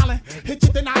you smiling. Hit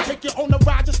you, then I take you on the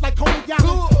ride just like Coney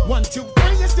Island. 1, 2, 3,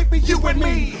 it's it be you and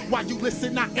me. While you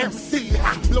listen, I MC.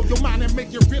 Blow your mind and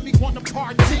make you really wanna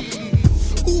party.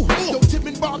 Ooh, yo, Tim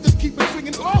and Bob just keep it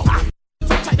swinging. Oh,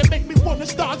 so tight to make me wanna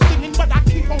start singing, but I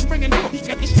keep on ringing. You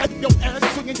got this type your ass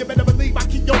swinging. You better believe I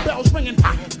keep your bells ringing.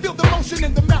 Feel the motion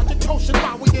in the magic ocean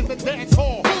while we in the dance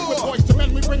hall. With Boys to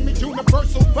Men, we bring the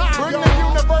universal vibe. Bring the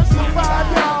universal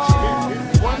vibe, y'all.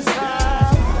 One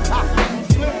time,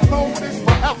 flip mode is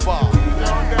forever.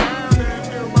 Down and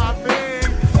do my thing.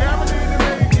 Never need to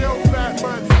make your fat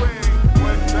butt swing.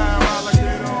 One time while I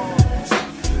get on.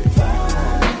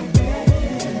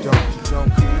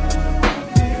 Don't.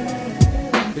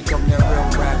 Become that real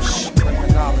rap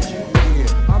criminology.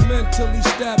 I mentally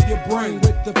stab your brain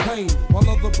with the pain. While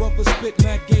other brothers spit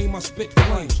mad game, I spit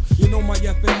flames. You know my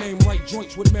effing name, like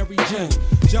joints with Mary Jane.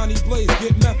 Johnny Blaze,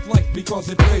 get meth like because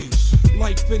it pays.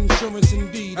 Life insurance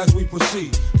indeed as we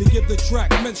proceed to give the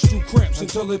track menstrual cramps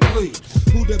until it bleeds.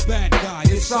 Who the bad guy?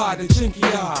 Inside the chinky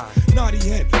eye. Naughty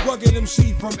head, rugged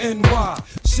MC from NY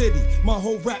City. My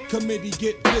whole rap committee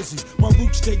get busy. My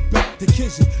roots take back to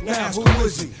Kizzy. Now who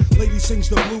is he? Lady sings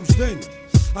the blues then.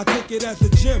 I take it as a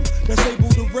gym that's able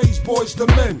to raise boys to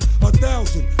men.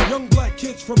 1,000 young black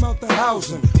kids from out the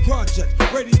housing project,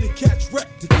 ready to catch wreck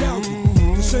to county.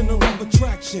 The center of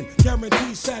attraction,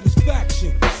 guaranteed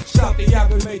satisfaction. Stop the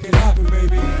yapping, make it happen,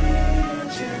 baby.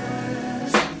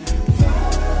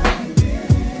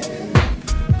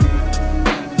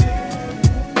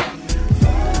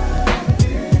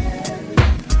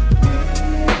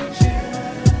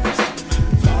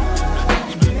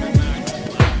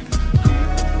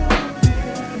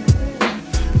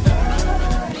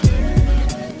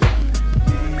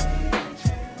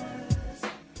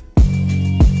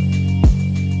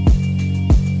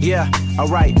 Yeah,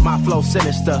 alright, my flow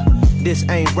sinister. This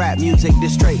ain't rap music,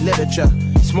 this straight literature.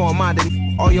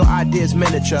 Small-minded, all your ideas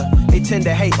miniature. They tend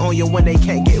to hate on you when they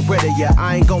can't get rid of you.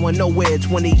 I ain't going nowhere,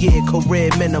 20-year career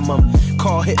minimum.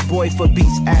 Call Hit Boy for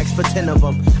beats, ask for 10 of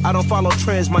them. I don't follow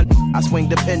trends, I swing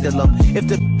the pendulum. If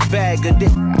the bag of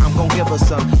dick, I'm gon' give her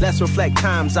some. Let's reflect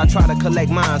times, I try to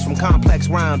collect minds from complex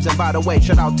rhymes. And by the way,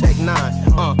 shout out Tech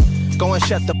 9. Go and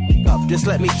shut the up, just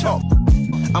let me talk.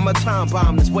 I'm a time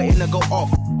bomb that's waiting to go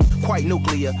off. Quite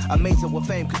nuclear, amazing what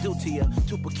fame could do to you.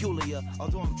 Too peculiar,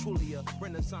 although I'm truly a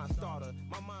Renaissance starter.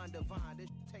 My mind divine, this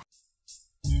takes.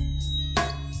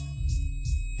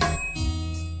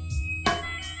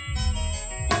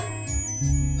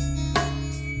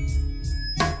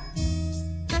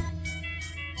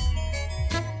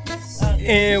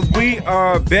 And we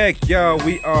are back, y'all.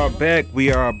 We are back.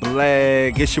 We are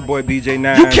black. It's your boy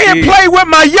BJ9. You can't play with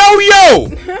my yo-yo.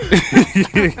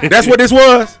 That's what this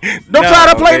was. Don't try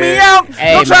to play me out.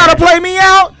 Hey, Don't try to play me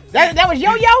out. That was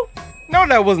yo-yo? No,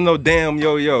 that was no damn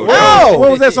yo-yo. Whoa. What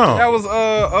was that song? That was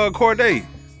Corday.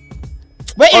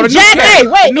 Wait, and Jack, hey,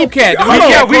 wait. New Cat. We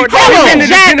been in the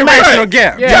generational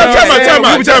gap. Yeah,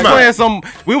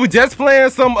 We were just playing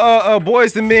some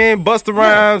Boys and Men, Busta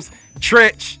Rhymes,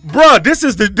 Tretch. Bruh, this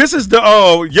is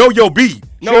the yo-yo beat.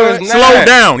 No, it's not. Slow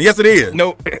down. Yes, it is.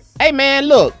 No. Hey, man,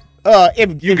 look.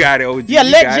 If you got it, OG. Yeah,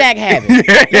 let Jack have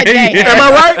it. Am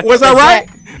I right? Was I right?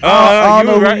 I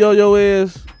don't know who yo-yo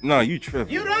is. No, you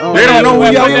tripping. They don't know who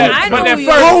yo-yo is. But that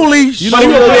first. Holy shit. But he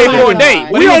was playing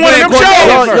Corday. We don't want them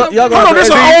shows. Hold on, this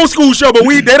is an old school show, but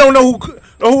they don't know who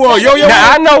yo-yo is.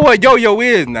 Now, I know what yo-yo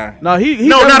is now. No,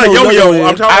 No, not a yo-yo.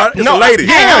 I'm talking about it's a lady.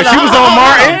 Yeah, she was on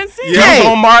Martin. She was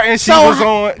on Martin. She was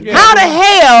on. How the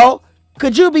hell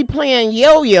could you be playing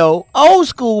yo-yo, old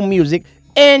school music,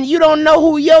 and you don't know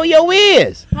who Yo-Yo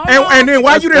is. And then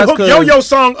why you didn't hook Yo-Yo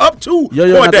song up to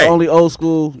Yo-Yo not the Corday? only old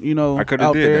school, I could out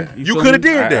have did there. that. You could have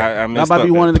did that. I That messed might up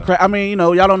be one of the that. crack. I mean,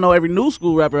 y'all don't know every new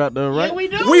school rapper out there, right? Yeah, we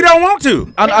do. We don't want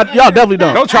to. Y'all definitely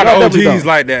don't. Don't try to Y'all definitely OGs don't.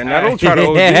 like that. Now don't try to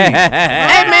OGs.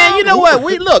 Hey man, you know what?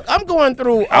 I'm going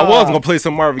through. I was gonna play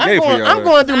some Marvin Gaye for y'all. I'm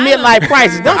going through midlife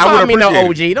crisis. Don't I call would me no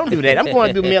appreciate OG. Don't do that. I'm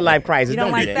going through midlife crisis. You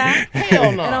don't like do that?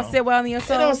 Hell no. It don't sit well in your It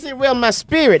soul. don't sit well in my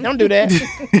spirit. Don't do that.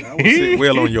 Sit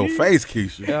well on your face,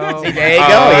 Keisha. There you go.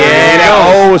 Yeah,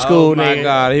 that old school Oh my nigga.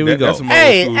 God, here we go. That's some old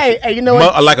Hey, school hey, shit. hey, you know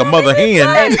what? Like a mother hen.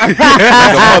 Like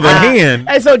a mother hen.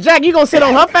 Hey, so Jack, you gonna sit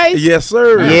on her face? Yes,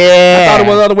 sir. Yeah. I thought it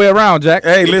was the other way around, Jack.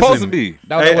 Hey, It's listen. supposed to be.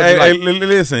 That Hey, was what you hey, like.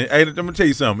 listen. Hey, let me tell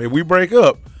you something. If we break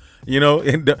up, you know,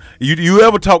 and you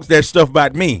ever talk that stuff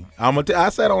about me? I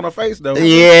sat on her face though.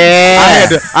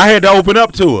 Yeah. I had to open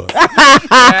up to her.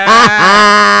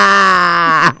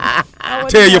 I would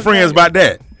Tell your never. friends about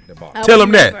that. I Tell would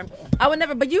them that. never. I would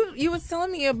never. But you was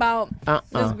telling me about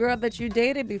this girl that you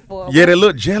dated before. Yeah, they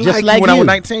look just like, like when I you. was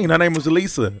 19. Her name was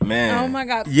Lisa. Man. Oh my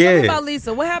God. Tell Yeah. me about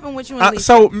Lisa. What happened with you and Lisa?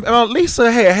 So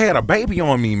Lisa had a baby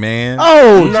on me, man.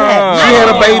 Oh, She Jack. had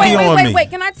a baby wait, on wait, me. wait.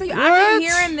 Can I tell you? I've been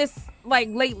hearing this like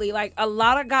lately. Like a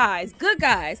lot of guys, good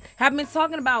guys, have been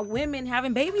talking about women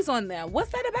having babies on them. What's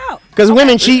that about? Because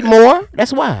women cheat more.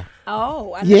 That's why.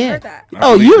 Oh, I never Yeah. heard that.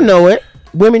 Oh, you know it.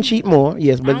 Women cheat more.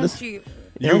 Yes, I but don't listen. cheat.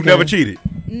 You Okay. never cheated.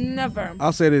 Never.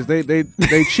 I'll say this: they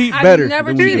cheat I've better. never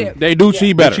than we do. cheated. They do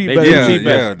cheat better. cheat They better. do Yeah, cheat yeah,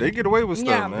 better. they get away with stuff,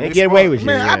 Yeah. man. They get away with shit.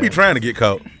 Man, I be trying to get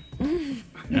caught.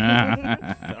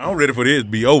 I'm ready for this to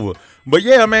be over. But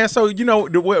yeah, man. So you know,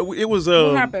 it was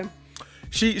What happened?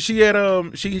 she had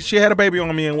she had a baby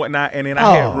on me and whatnot, and then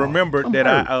I had remembered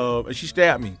that she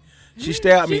stabbed me. She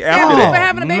stabbed me after stabbed you for that.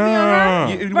 having a baby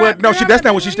on her? Well, no, that's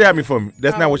not what she stabbed me for.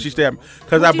 That's not what she stabbed me.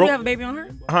 Because I Would you broke. have a baby on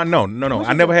her? No.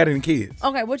 I never had any kids.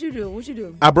 Okay, what you do? What you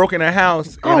do? I broke in her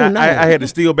house Oh, and no. I had to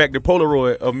steal back the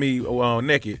Polaroid of me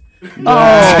naked.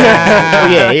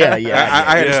 yeah.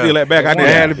 I had to steal that back. I did.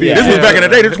 Had to be. This was back in the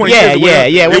day. This 20 years ago.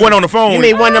 Yeah. It went on the phone. You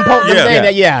mean one of them poke them thing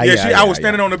that? Yeah. I was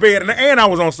standing on the bed and I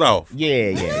was on soft. Yeah.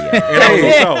 And I was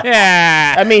on soft.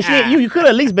 I mean, you could have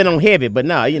at least been on heavy, but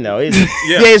no, you know,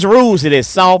 there's rules to this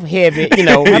soft, heavy, you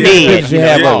know, mid, Did you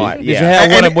have hard. Did you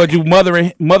have one of what you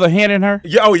mother handing her?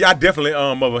 Yeah, I definitely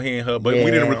mother hand her, but we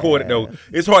didn't record it though.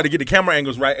 It's hard to get the camera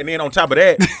angles right, and then on top of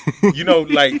that, you know,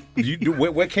 like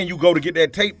where can you go to get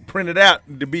that tape printed out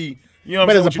to be? You know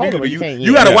what I'm saying? What you need to be.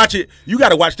 You got to watch it. You got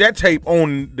to watch that tape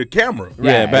on the camera.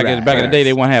 Yeah, back in the day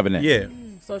they weren't having that. Yeah,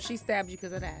 So she stabbed you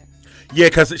because of that. yeah,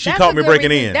 because she caught me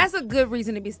breaking in. That's a good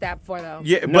reason to be stabbed for, though.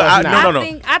 Yeah, No, but it's not.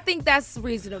 no. I think that's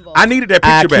reasonable. I needed that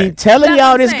I picture keep back. telling That's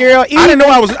y'all what this I'm girl. I didn't know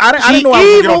I was. I didn't know I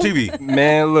was gonna evil. get on TV.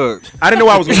 Man, look. I didn't know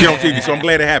I was gonna get on TV, so I'm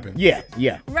glad it happened.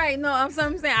 Yeah. Right? No, I'm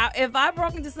saying if I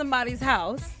broke into somebody's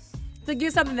house to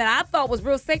get something that I thought was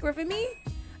real sacred for me,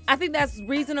 I think that's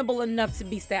reasonable enough to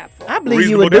be stabbed for. I believe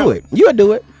you would Reasonable do it. You would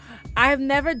do it. I have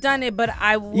never done it, but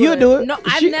I would. You'll do it. No,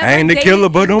 I've She- never. I ain't the dated- killer,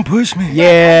 but don't push me.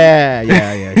 Yeah.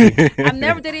 I've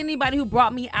never dated anybody who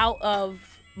brought me out of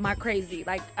my crazy,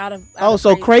 like out of. Oh, of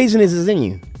so crazy. craziness is in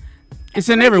you. It's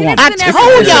in every woman. I It's in told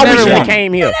every y'all we woman. should have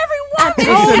came here.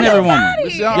 It's in every woman.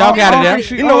 Y'all got it I don't there. think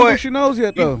she- You I know don't what? think she knows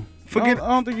yet though. Forget- I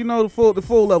don't think you know the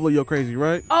full level of your crazy,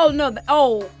 right? Oh no!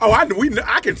 Oh,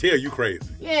 I can tell you crazy.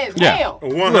 Yes, Yeah. hell.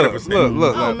 100%. Look, Oh,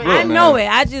 look, man, look, I know it.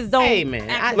 I just don't. Hey man,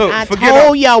 I Look, forget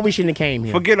told y'all we shouldn't have came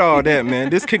here. Forget all that, man.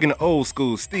 This kicking the old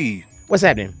school, Steve. What's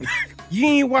happening? You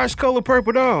ain't watched Color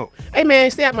Purple, dog. Hey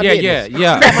man, stay out my Yeah, business.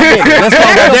 yeah. Let's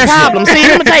talk about that problem. See,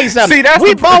 let me tell you something. See, that's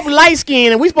we the- both light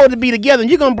skinned and we supposed to be together, and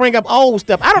you're gonna bring up old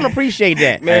stuff. I don't appreciate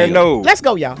that. Man, no. Let's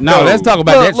go, y'all. No, let's talk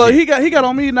about that Look, shit. he got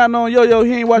on me not knowing yo.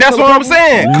 He ain't watched. That's Color what I'm Purple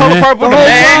saying. Color Purple, the the whole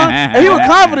man. time, and he was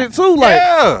confident too. Like,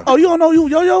 Yeah. oh, you don't know who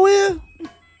yo is?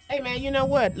 Hey man, you know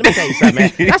what? Let me tell you something,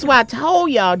 man. That's why I told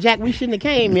y'all, Jack, we shouldn't have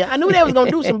came here. I knew they was gonna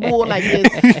do some bull like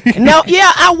this. No, yeah,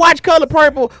 I watched Color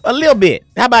Purple a little bit.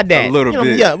 How about that? A little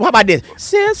bit. Yeah. How about this,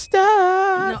 sister?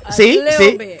 a see,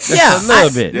 little bit. yeah, a little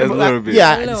bit. Just a little bit.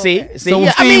 Yeah, A little see, bit. see. So,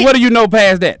 Yeah, Steve, what do you know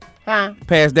past that? Huh?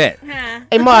 Past that.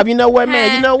 Hey Marv, you know what,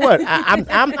 man? You know what? I'm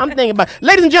thinking about,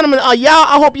 ladies and gentlemen, y'all.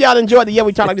 I hope y'all enjoyed the Yeah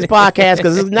We Talk Like This podcast,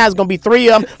 because now it's gonna be 3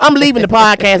 of them. I'm leaving the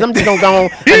podcast. I'm just gonna go on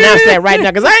announce that right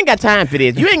now, because I ain't got time for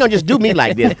this. You ain't gonna just do me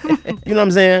like this. You know what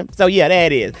I'm saying? So yeah,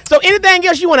 that is. So anything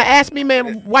else you want to ask me,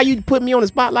 man? Why you put me on the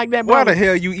spot like that, bro? Why the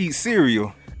hell you eat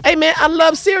cereal? Hey man, I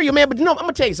love cereal, man. But you know, I'm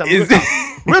gonna tell you something. Is Real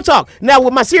talk. Real talk. Now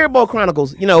with my Cereal Bowl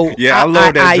Chronicles, you know. Yeah, I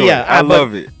love that joint. I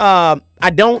love it. I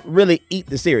don't really eat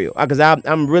the cereal because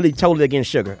I'm really totally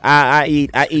against sugar. I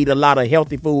eat a lot of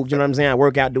healthy foods. You know what I'm saying? I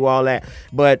work out, do all that.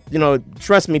 But you know,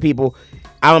 trust me, people,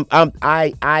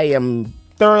 I am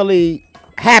thoroughly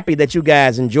happy that you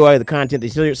guys enjoy the content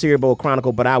of the Cereal Bowl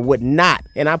Chronicle, but I would not,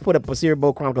 and I put up a Cereal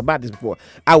Bowl Chronicle about this before,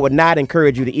 I would not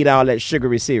encourage you to eat all that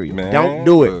sugary cereal. Man, don't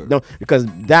do it. Don't, because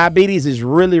diabetes is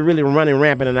really, really running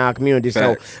rampant in our community.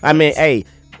 Facts. So, I mean, hey,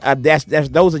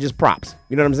 those are just props.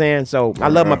 You know what I'm saying? So I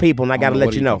love my people, and I got to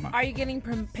let you know. Are you getting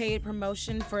paid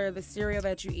promotion for the cereal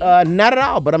that you eat? Not at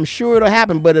all, but I'm sure it'll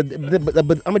happen. But I'm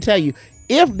going to tell you,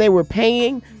 if they were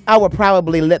paying, I would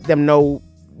probably let them know,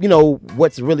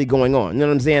 what's really going on. You know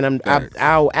what I'm saying?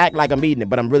 I'll act like I'm eating it,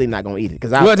 but I'm really not going to eat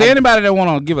it. Well, to anybody that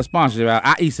want to give a sponsorship,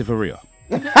 I eat it for real.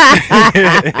 Yeah,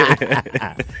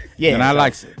 and I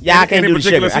like it. Yeah, I can't do the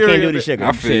sugar. I can't do the sugar.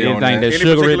 I feel anything that's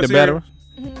sugary, the better.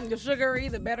 The sugary,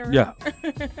 the better. Yeah.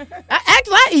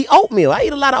 I eat oatmeal. I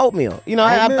eat a lot of oatmeal.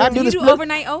 I do the do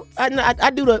overnight oats? I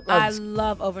do the. I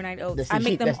love overnight oats. I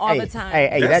make them all the time.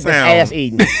 Hey, that's ass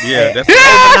eating. Yeah, that's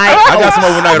overnight. I got some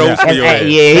overnight oats for your ass.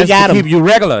 Yeah, he got them. Keep you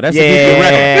regular. That's to keep you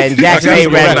regular. And Jackson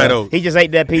ain't regular. He just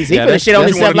ate that piece. He finna shit on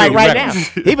himself like right now.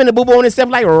 He finna boo boo on himself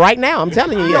like right now. I'm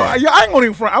telling you. I ain't gonna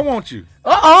even front. I want you.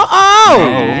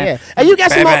 Yeah. And you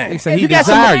got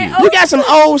you got some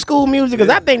old school music because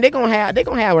I think they're gonna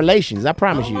have relations. I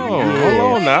promise you. Hold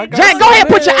on now. Jack, go ahead,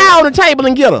 put your eye on the table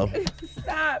and get her.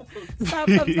 Stop.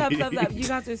 You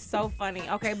guys are so funny.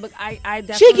 Okay, but I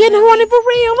definitely. She getting horny for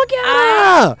real. Look at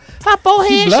her. Her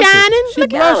forehead shining.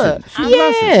 Look at her.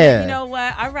 Yeah. You know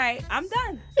what? All right, I'm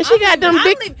done. And she got them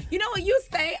big. You know what? You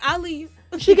stay. I'll leave.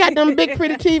 She got them big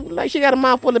pretty teeth, like she got a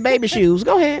mouthful of baby shoes.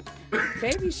 Go ahead.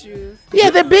 Baby shoes? Yeah,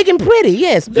 they're big and pretty.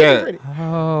 Yes, big and pretty.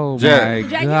 Oh, Jack,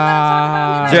 my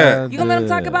God. You gonna let him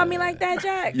talk about me like that,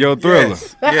 Jack? Yo, Thriller.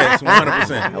 Yes,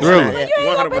 100%. Thriller.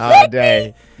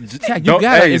 100%.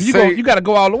 Jack, you gotta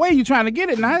go all the way. You trying to get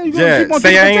it now? You Jack, gonna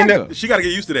say I ain't. She gotta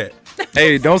get used to that.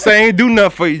 Hey, don't say I ain't do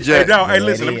nothing for you, Jack. Hey,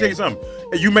 listen. Let me tell you something.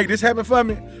 Hey, you make this happen for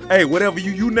me. Hey, whatever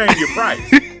you name your price.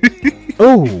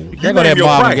 Ooh, there go that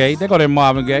Marvin Gaye. There go that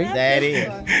Marvin Gaye. That is.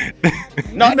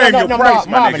 No,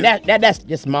 Marvin. That's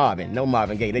just Marvin. No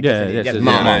Marvin Gaye. That's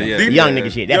Marvin. The young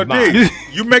nigga shit. That's Marvin.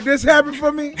 You make this happen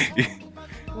for me.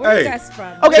 Where you guys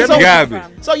from? Okay,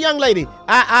 so young lady,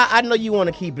 I know you want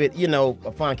to keep it,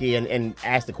 funky and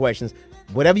ask the questions,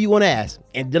 whatever you want to ask,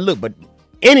 and look, but.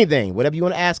 Anything, whatever you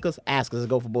want to ask us,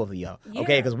 go for both of y'all. Yeah.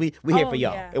 Okay, because we here for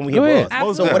y'all and we here for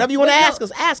us. So whatever you want to ask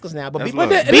us now. But be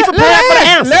prepared for the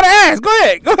answer. Let her ask. Go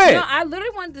ahead. No, I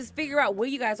literally wanted to figure out where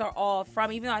you guys are all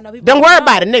from, even though I know people. Don't worry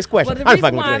about it. Next question. But the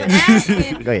reason why I'm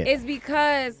asking is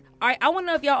because I want to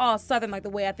know if y'all all Southern like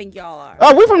the way I think y'all are.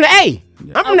 Oh, we're from the A.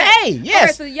 I'm from the A.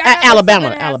 Yes. Okay, so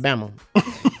Alabama.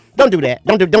 Don't do that.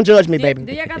 Don't judge me, baby.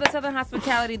 Do y'all got the Southern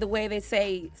hospitality the way they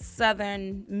say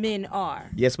Southern men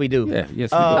are? Yes, we do. Yeah,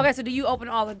 yes, we do. Okay, so do you open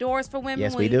all the doors for women?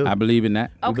 Yes, we do. I believe in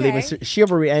that. Okay. We believe in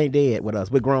chivalry ain't dead with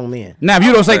us. We're grown men. Now, if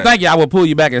you don't say thank you, I will pull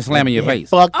you back and slam in your face.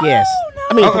 Fuck yes.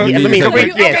 No.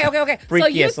 Freak yes. Okay. Freak so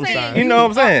you yes, saying you know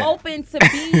what I'm saying? Open to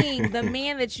being the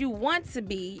man that you want to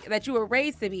be, that you were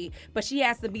raised to be, but she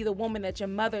has to be the woman that your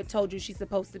mother told you she's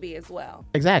supposed to be as well.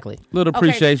 Exactly. Little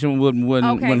appreciation wouldn't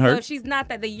hurt. So if she's not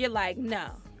that, then you're like,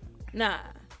 nah,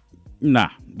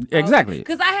 exactly.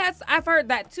 Because I've heard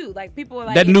that too. Like people are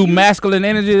like that new masculine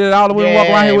energy that all the women walk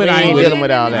around here with. I ain't dealing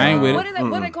with all that. I ain't with it.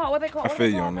 What they call? I feel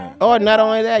you on that. Oh, not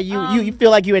only that, you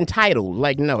feel like you're entitled.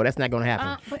 Like no, that's not gonna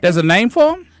happen. There's a name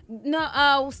for him.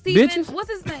 No, Steven. Bitches? What's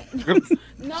his name?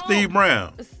 No, Steve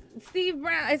Brown. Steve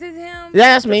Brown. Is it him?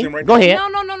 Yeah, that's me. Go ahead. No.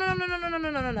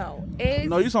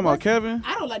 No, you talking about Kevin?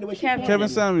 I don't like the way Kevin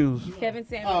Samuels. Kevin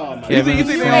Samuels. You think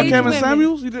they on Kevin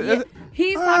Samuels?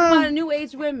 He's talking about new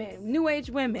age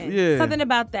women. Yeah. Something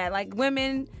about that, like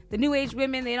women, the new age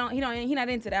women. He not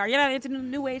into that. Are you not into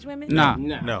new age women?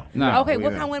 No. Okay,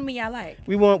 what kind of women y'all like?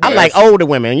 I like older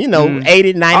women. 80,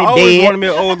 90 dead. I always wanted me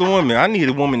an older woman. I need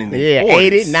a woman in their 40s.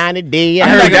 80, 90 dead. I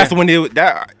heard that's when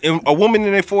a woman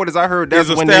in their 40s. I heard that's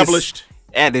when established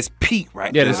at its peak,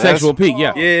 right? Yeah, the sexual peak.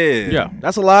 Yeah.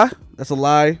 That's a lie.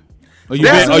 Oh, you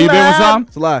been with some?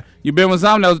 It's a lie. You been with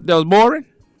some that was boring?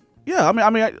 Yeah, I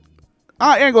mean,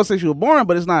 I ain't gonna say she was boring,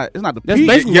 but it's not the That's peak.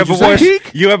 basically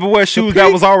You ever wear shoes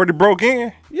that was already broke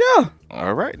in? Yeah.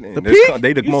 All right, then. The peak.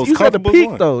 They the most you said the comfortable peak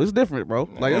one. though. It's different, bro.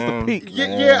 Like it's the peak.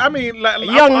 Yeah. I mean, like,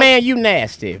 Young man, you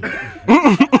nasty.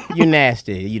 You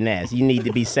nasty. You need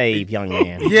to be saved, young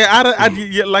man. Yeah,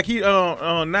 like he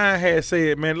Nine had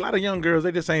said, man, a lot of young girls,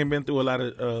 they just ain't been through a lot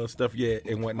of stuff yet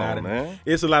and whatnot. And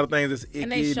it's a lot of things that's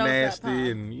icky,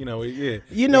 nasty, and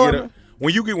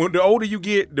when the older you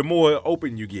get, the more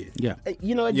open you get. Yeah.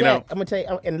 Jack, I'm gonna tell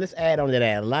you, and let's add on to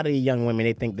that. A lot of the young women,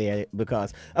 they think they're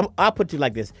because I'll put it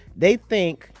like this: they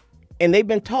think, And they've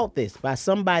been taught this by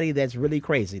somebody that's really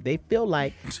crazy. They feel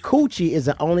like coochie is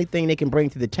the only thing they can bring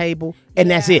to the table, and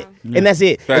that's it. And that's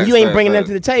it. And you ain't bringing them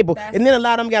to the table. And then a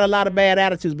lot of them got a lot of bad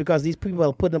attitudes because these people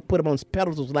are put them on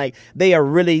pedestals like they are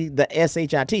really the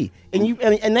SHIT.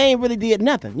 And they ain't really did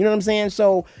nothing. You know what I'm saying?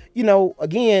 So, you know,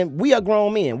 again, we are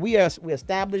grown men. We're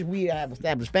established. We have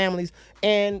established families.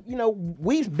 And, you know,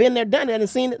 we've been there, done that, and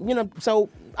seen it, you know, so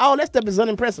all that stuff is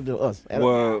unimpressive to us.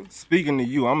 Well, speaking to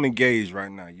you, I'm engaged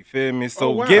right now. You feel me?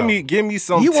 So give me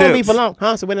some tips. You won't be for long,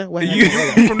 huh? So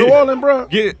you from New Orleans, bro?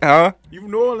 Huh? You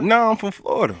from New Orleans? No, I'm from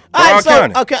Florida. All right,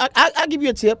 so, okay, I'll give you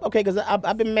a tip, okay, because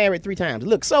I've been married 3 times.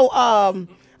 Look, so, I'm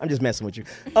just messing with you.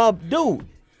 Dude,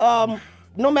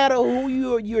 no matter who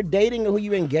you're dating or who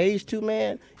you're engaged to,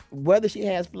 man, whether she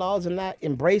has flaws or not,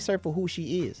 embrace her for who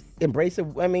she is. Embrace her.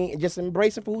 I mean, just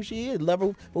embrace her for who she is. Love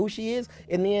her for who she is.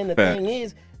 And then the thing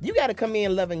is, you got to come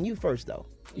in loving you first, though.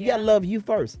 You got to love you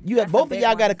first. Both of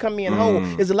y'all got to come in whole.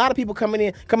 There's a lot of people coming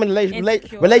in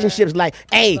relationships like,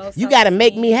 hey, you got to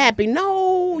make me happy.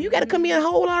 No, you got to come in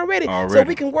whole already. So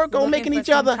we can work on making each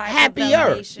other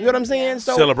happier. You know what I'm saying?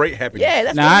 So celebrate happiness. Yeah,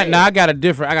 that's now I got a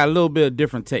little bit of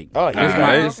different take. Oh,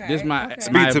 this my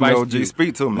speak to me, OG.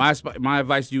 Speak to me. My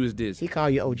advice to you is this. He call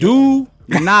you OG. Do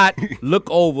not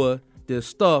look over the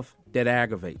stuff that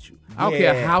aggravates you. I don't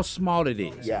care how small it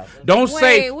is. Yeah. Don't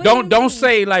say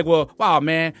like, well, wow,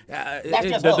 man,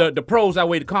 the pros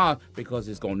outweigh the cons, because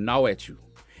it's gonna gnaw at you.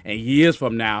 And years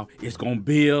from now, it's gonna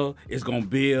build, it's gonna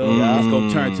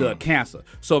turn to a cancer.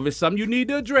 So if it's something you need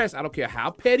to address, I don't care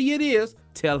how petty it is,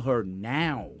 tell her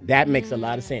now. That makes a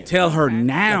lot of sense. Tell her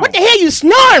now. What the hell you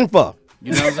snoring for?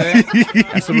 You know what I'm saying?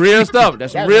 That's some real stuff.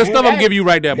 That's some real stuff I'm giving you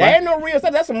right there, boy. That ain't no real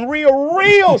stuff. That's some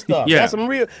real stuff. Yeah. That's some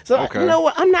real. So, you know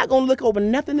what? I'm not going to look over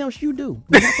nothing else you do.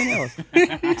 Nothing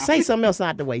else. Say something else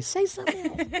out the way. Say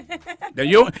something else. Now,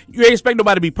 you ain't expect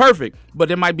nobody to be perfect, but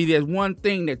there might be that one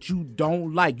thing that you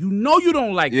don't like. You know you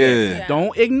don't like that. Yeah.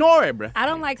 Don't ignore it, bro. I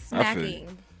don't like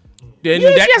smacking. Then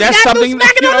that's something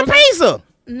smacking on the pizza.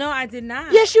 No, I did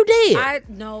not. Yes, you did.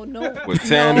 No. Well,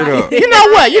 tearing it up. You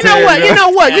know what?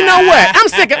 I'm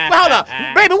sick of. Hold up,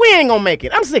 baby. We ain't gonna make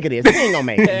it. I'm sick of this. We ain't gonna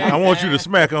make it. I want you to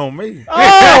smack on me.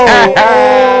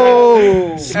 Oh,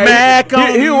 smack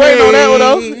on me. He was waiting on that one,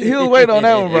 though. He was waiting on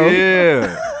that one, bro.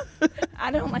 Yeah.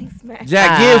 I don't like smacking.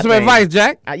 Jack, give some advice,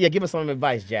 Jack. Yeah, give us some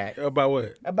advice, Jack. About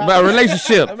what? About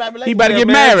relationship. He about to get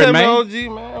married, man. OG,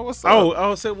 man. What's up?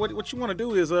 Oh, so what you want to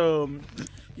do is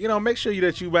you know, make sure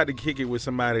that you about to kick it with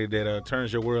somebody that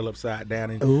turns your world upside down,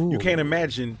 and you can't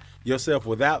imagine yourself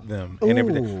without them and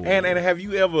everything. And have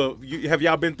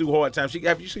y'all been through hard times?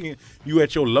 Have you seen you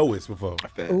at your lowest before?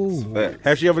 Facts.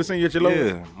 Have she ever seen you at your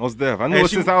lowest? Yeah, most definitely. I knew it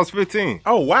since I was 15.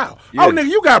 Oh, wow. Yeah. Oh, nigga,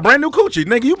 you got brand new coochie.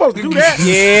 Nigga, you supposed to do that.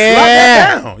 Yeah. Lock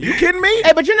that down. You kidding me?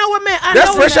 Hey, but you know what, man?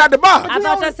 That's fresh out the box. I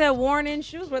thought that said worn in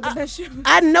shoes were the best shoes.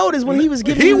 I noticed when he was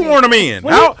giving He worn them in.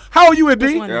 How old you,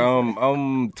 D?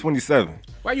 I'm 27.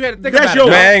 Why you had to think about it?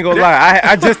 Man, I ain't gonna lie.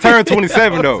 I just turned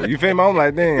 27 though. You feel me? I'm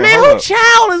like, damn. Man, who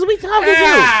child is we talking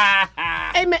to?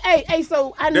 Hey, man, hey,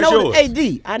 so I noticed, hey,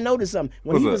 D, I noticed something.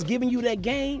 When he was giving you that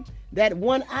game, that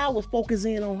 1 hour was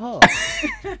focusing on her.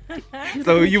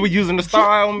 So you were using the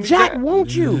star on me? Jack,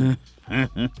 won't you?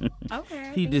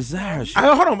 Okay. He desires you.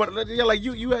 Hold on, but like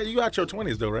you out your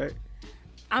 20s though, right?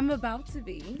 I'm about to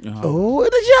be. Oh,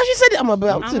 she said I'm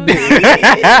about to be.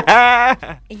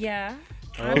 Yeah.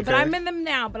 Okay. But I'm in them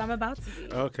now, but I'm about to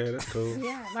be. Okay, that's cool.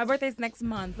 Yeah, my birthday's next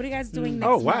month. What are you guys doing next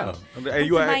month? Oh, wow. Are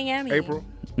you to at Miami. April?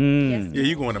 Yes, Yeah,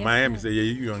 you going to Miami, so yeah,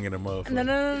 you going to get a motherfucker.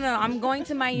 No. I'm going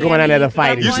to Miami. Going out there to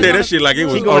fight. You said that shit like it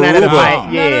was She going out there to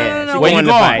fight. No. Where you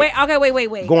going?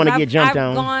 Wait. Going to get jumped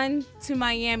on. I've gone to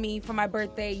Miami for my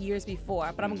birthday years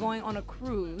before, but I'm going on a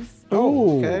cruise.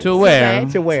 Oh, okay. To where?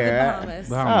 To where? To the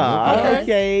Bahamas. Oh,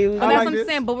 okay. But that's what I'm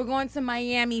saying, but we're going to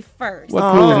Miami first.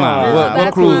 What cruise line?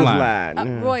 What cruise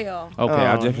line? Royal. Okay,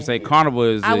 I'll just say Carnival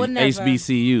is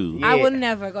HBCU. I would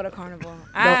never go to Carnival.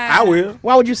 I will.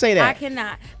 Why would you say that? I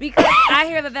cannot, because I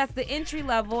hear that that's the entry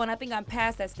level, and I think I'm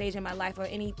past that stage in my life, or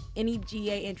any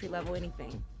GA entry level,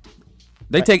 anything.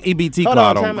 They take EBT Hold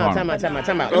card on, on Carnival.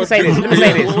 Time out.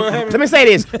 Let me say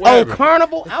this. On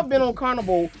Carnival, I've been on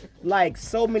Carnival like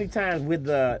so many times with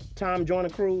the Tom Joyner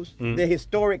cruise, the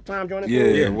historic Tom Joyner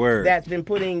cruise. Yeah, word. That's been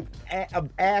putting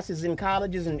asses in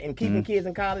colleges and keeping kids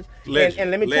in college. Legend.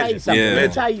 And let me tell you something. Yeah. Let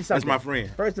me tell you something. That's my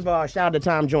friend. First of all, shout out to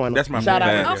Tom Joyner. That's my shout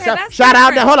friend. Out, Okay, that's shout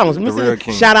out to, different. hold on. The real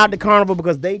king. Shout out to Carnival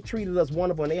because they treated us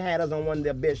wonderful and they had us on one of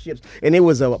their best ships. And it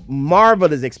was a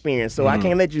marvelous experience. So I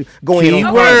can't let you go in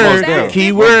on Carnival.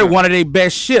 Keyword, one of their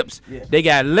best ships. They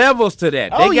got levels to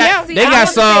that. They got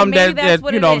some that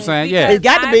you know what I'm saying. Yeah, It's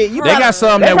got to be. You They got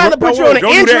some They that trying to put you on an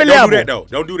Don't do entry that. level. Don't do that though.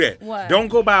 Don't do that. What? Don't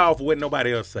go by off of what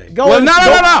nobody else say. Go Well, and- no.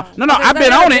 Because I've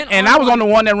been I've on been it, and on I was on the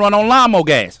one that run on lawnmower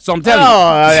gas. So I'm telling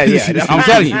Oh, you. yeah. I'm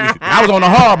telling you. I was on the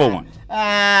horrible one.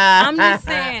 I'm just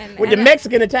saying. With the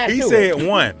Mexican attack He too. said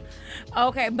one.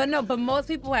 Okay, but most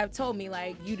people have told me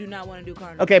like you do not want to do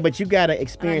carnival. Okay, but you gotta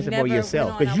experience it for never yourself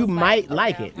went on, because I you was might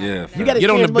like, like it. Yeah. You gotta Get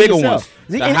on the experience it for bigger yourself. ones.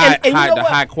 See, The and high you know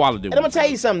what? high quality And I'm gonna ones. tell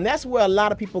you something. That's where a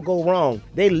lot of people go wrong.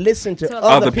 They listen to To other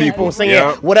other people people. saying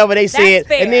Yep. whatever they That's said,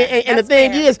 fair. and then and the That's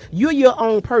thing fair. is, you're your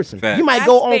own person. Facts. You might That's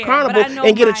go on fair, Carnival but I know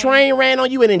and get a my- train ran on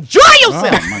you and enjoy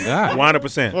yourself. Oh my God.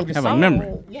 100%. I'm just Have a saying. memory.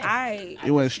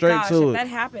 You went straight gosh, to if it. that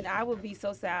happened, I would be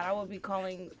so sad. I would be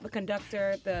calling the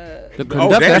conductor, The Oh,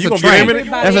 conductor, damn, that's you a gonna get train. him in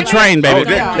it? That's a train, baby. Oh,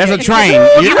 damn. That's a train.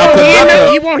 You won't hear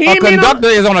me? You won't hear A me, though? conductor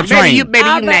is on a Baby, train. you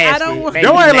I nasty. don't want- Baby,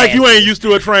 Don't act like nasty. you ain't used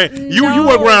to a train. You No,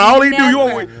 work around. All he do,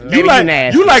 never. you Baby, like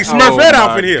nasty. you like Smurfette Oh, off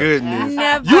my in here. goodness.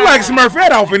 Never. You like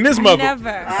Smurfette off in this mother.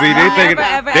 Never. See, they thinking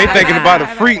Never, they ever, thinking ever, about the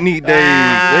ever. freak need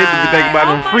days. They be thinking about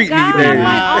them freak need days. Oh my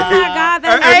God,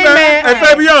 that's Hey, man. Hey,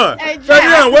 Fabian. Hey, Fabian,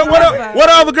 Jack. what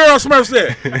other girl Smurf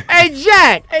said? Hey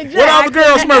Jack. What other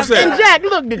girl Smurf said? And Jack,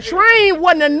 look, the train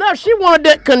wasn't enough. She wanted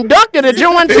the conductor to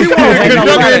join too. She wanted the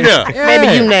conductor in there. Baby,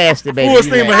 you nasty, baby. Full You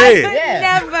steam nasty. ahead.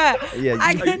 Never. Yeah,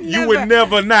 I you- could You never. would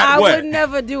never not I what? would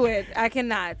never do it. I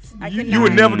cannot. I cannot. You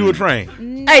would never do a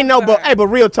train. Hey, no, but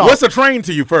real talk. What's a train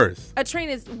to you first? A train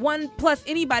is one plus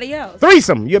anybody else.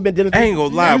 threesome? You ever been to I ain't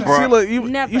gonna lie, See, bro. look, you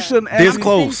Never. shouldn't This answer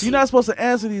close. You're not supposed to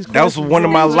answer these That was questions. one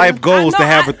of my life goals to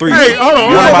have a threesome. Hey, hold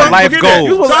on. One of my life Forget that. You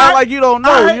goals. supposed to act like you don't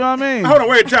know. You know what I mean? Hold on,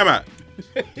 wait, time out.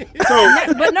 So,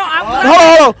 But no, I'm.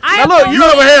 Hold on. Now look, you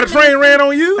ever had a train ran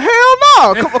on you? Hell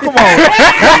no. Come on. Come on.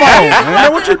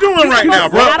 Man, what you doing right now,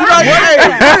 bro? I don't What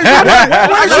know.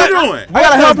 what you doing? I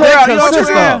gotta help her out. You know what I'm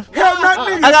saying? Help not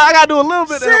niggas. I gotta do a little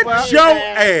bit of that. Sit your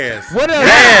ass. What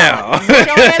Damn.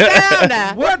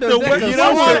 What the what? You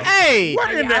know what? Hey.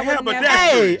 What in the I would never.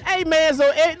 haberdashery? Hey, man.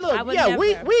 So, hey, I look, would yeah,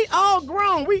 we never. all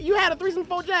grown. You had a threesome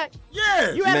before, Jack?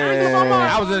 Yes. You had a threesome before,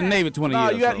 Mark? I was in the Navy 20 No,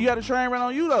 years. you had a train run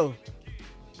on you though.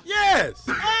 Yes.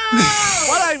 Why did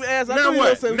I even ask? I Now knew you what?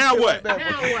 was saying Now shit what? like that.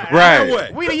 Now Right.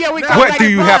 what? We Now talk What like do a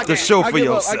you have to podcast. show I for give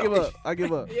up. yourself? I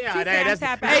give up. Yeah, That's that's.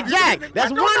 happened. Hey, Jack,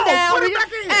 that's No, one no, down. put it We- back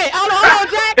in. Hey, hold on,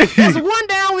 Jack. That's one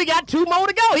down. We got two more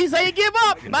to go. He say he give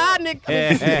up. Bye, Nick. So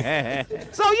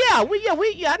yeah, I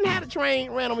didn't have a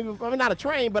train ran on me before. I mean, not a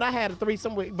train, but I had a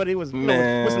threesome with, but it was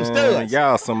Man, with some studs.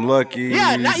 y'all some lucky.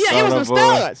 Yeah, it was some son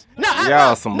of a- studs. No,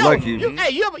 Y'all some lucky. You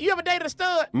ever dated a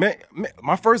stud? Man,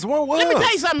 my first one was. Let me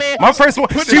tell you something, man. My first one.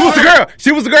 She was the girl.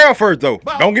 She was the girl first, though.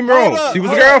 Don't get me wrong. She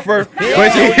was the girl first.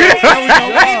 But she.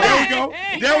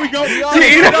 There we go. She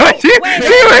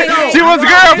was the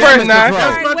girl first now.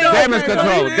 Damage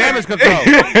control. Damage control.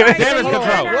 Damage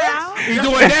control. He's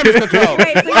doing damage control.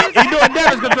 He's doing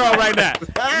damage control right now.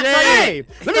 Hey,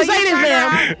 let me say this,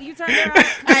 man. You turned her out.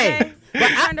 Hey. But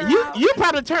you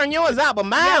probably turned yours out, but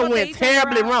mine went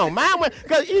terribly wrong. Mine went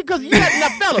because you had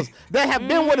enough fellas that have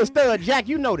been with a stud. Jack,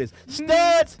 you know this.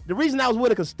 Studs. The reason I was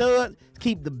with it because studs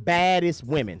keep the baddest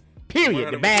women.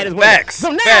 Period. The baddest women. Facts.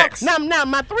 So Facts. now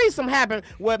my threesome happened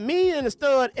with me and the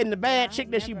stud and the bad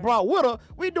chick that she brought with her.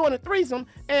 We doing a threesome,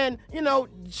 and you know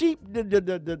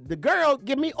the girl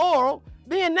give me oral.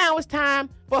 Then now it's time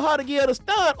for her to give the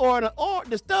stud or the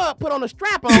stud put on a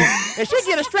strap on, and she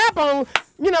get a strap on.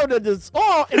 You know the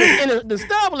oral and the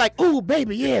stud was like, "Ooh,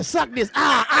 baby, yeah, suck this."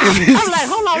 I'm like,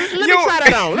 "Hold on, let me try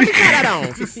that on.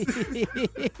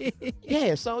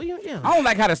 Yeah, so yeah. I don't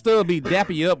like how the stud be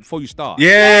dapping you up before you start.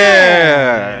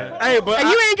 Yeah. Hey, but And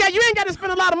you ain't got to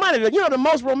spend a lot of money. You know the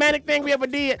most romantic thing we ever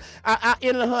did? I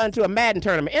entered her into a Madden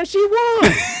tournament, and she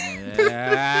won.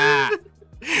 Yeah.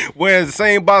 Whereas the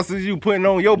same bosses you putting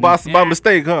on your bosses by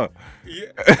mistake, huh? Yeah.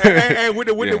 And with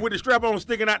the strap on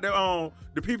sticking out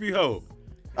the pee hole.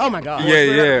 Oh my God.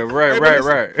 Yeah, right.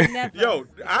 Never. Yo,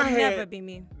 I Would had never be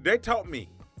me. They taught me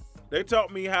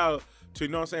how to, you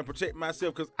know what I'm saying, protect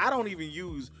myself, because I don't even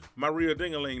use my real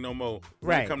ding-a-ling no more when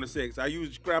Right. it comes to sex. I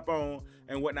use strap on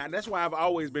and whatnot. That's why I've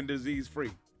always been disease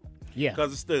free. Yeah.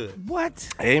 Because of stud. What?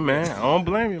 Hey man, I don't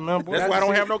blame you, man. Boy. That's why I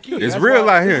don't have no kids. It's real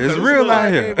out here. It's real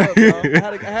out here.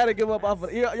 I had to give up off of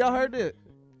it. Y'all heard it.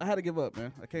 I had to give up,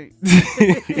 man. I can't.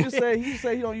 He just said he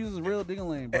don't use his real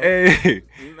ding-a-ling, bro. Hey,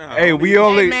 No. hey, we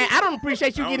only. Hey, man, I don't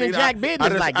appreciate you I don't getting need- Jack I business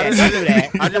just- like I that. just- Don't do that.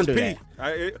 I Don't just do pee.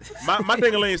 that. My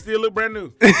ding-a-ling still look brand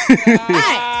new.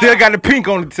 Still got the pink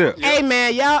on the tip. Hey,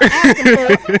 man, y'all asking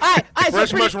for it. All right,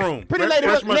 Fresh so mushroom. Pretty Fresh lady,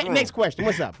 mushroom. next question.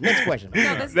 What's up? Next question. No,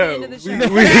 that's No, the end of the show.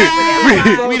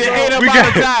 We done ate up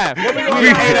all the time. We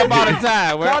done ate up all the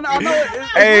time. No, I know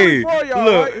it's Hey, really for y'all,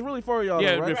 look. right? It's really for y'all,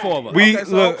 Yeah, right? before of us. We Okay,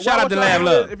 so look. Shout out to what y'all Lab do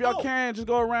Love. is, if y'all can, just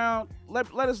go around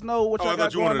let us know what y'all I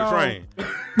got thought you wanted going to on. train.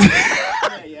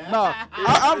 No,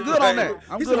 I'm good on that.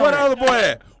 I'm He good said, on where the that. other boy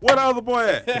at? Where the other boy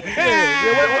at?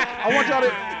 I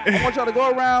want y'all to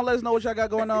go around, let us know what y'all got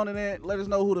going on, and then let us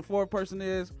know who the fourth person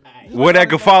is. Where that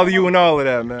can follow you and all of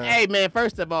that, man. Hey man,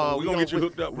 first of all, we gonna get you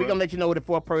hooked up, We're bro. gonna let you know who the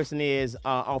fourth person is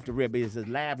off the rip. It's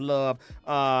Lab Love.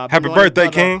 Happy birthday,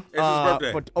 King. It's his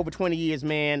birthday. For over 20 years,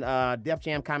 man. Def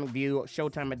Jam Comic View,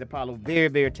 Showtime at the Apollo. Very,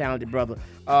 very talented brother.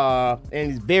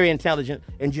 And he's very intelligent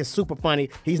and just super funny.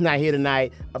 He's not here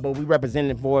tonight, but we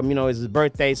representing for him. You know, it's his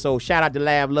birthday. So shout out to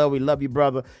Lab Love. We love you,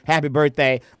 brother. Happy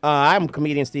birthday. I'm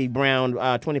comedian Steve Brown,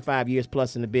 25 years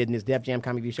plus in the business. Def Jam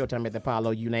Comic View, Showtime at the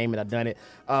Apollo. You name it, I've done it.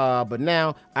 But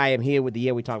now I am here with the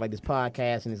Yeah We Talk Like This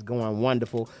podcast, and it's going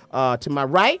wonderful. To my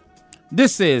right,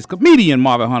 This is comedian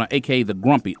Marvin Hunter, a.k.a. the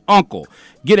Grumpy Uncle.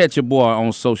 Get at your boy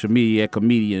on social media at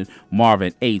comedian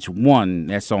Marvin H1.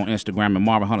 That's on Instagram, and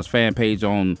Marvin Hunter's fan page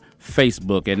on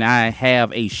Facebook. And I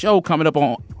have a show coming up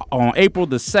on April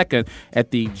the 2nd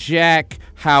at the Jack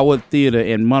Howard Theater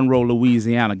in Monroe,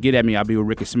 Louisiana. Get at me. I'll be with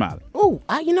Ricky Smiley.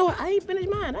 oh, you know what? I ain't finished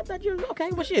mine. I thought you were okay.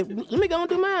 Well, shit. Let me go and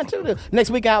do mine too. Next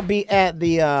week I'll be at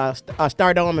the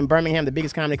Stardome in Birmingham, the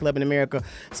biggest comedy club in America.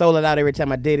 Sold it out every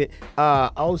time I did it.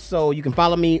 Also, you can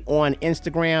follow me on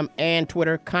Instagram and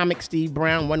Twitter, Comic Steve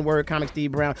Brown. One word, Comic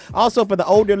Steve Brown. Also, for the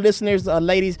older listeners,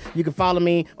 ladies, you can follow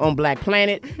me on Black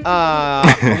Planet.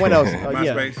 What else?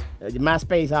 MySpace.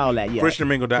 MySpace, all that. Yeah.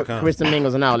 ChristianMingle.com. Christian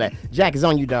Mingles and all that. Jack is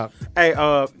on you, dog. Hey,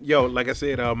 yo, like I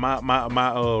said,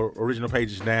 my original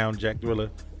page is down, Jack Thriller.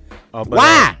 But,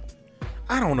 Why?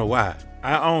 I don't know why.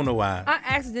 I don't know why. I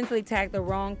accidentally tagged the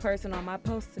wrong person on my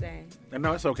post today.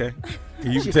 No, it's okay.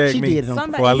 You can tag She me did it on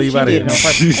before I leave out of here.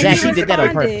 Jack, she did that on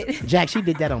responded. purpose. Jack, she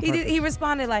did that on purpose. He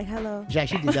responded like, hello. Jack,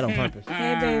 she did that on purpose.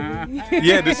 Hey, baby.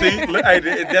 Yeah, to see, look, hey,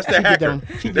 that's the hacker.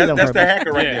 That's the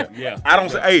hacker right there. Yeah. I don't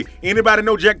say, hey, anybody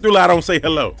know Jack Thriller? I don't say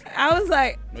hello. I was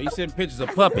like, You send pictures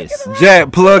of puppies.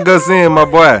 Jack, plug us in, my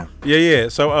boy. Yeah.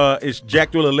 So it's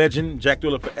Jack Thriller Legend, Jack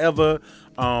Thriller Forever.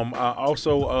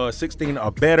 Also 16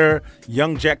 or better,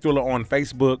 Young Jack Thriller on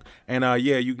Facebook. And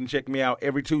you can check me out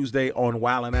every Tuesday on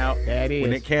Wildin' Out. That is.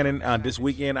 With Nick Cannon. This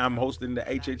weekend I'm hosting the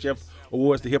HHF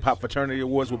Awards, the Hip Hop Fraternity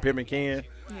Awards with Pim and Ken.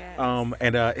 yes.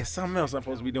 And it's something else I'm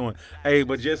supposed to be doing. Hey,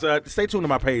 but just stay tuned to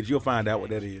my page. You'll find out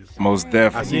what that is. Most I'll see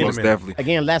definitely. you in a Most minute. definitely.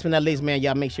 Again, last but not least, man,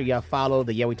 y'all make sure y'all follow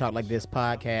the Yeah We Talk Like This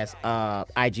podcast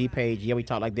IG page. Yeah We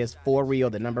Talk Like This for real,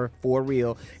 the number for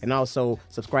real, and also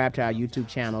subscribe to our YouTube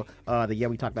channel, the Yeah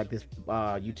We Talk Like This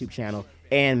YouTube channel,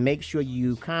 and make sure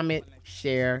you comment,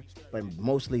 share, but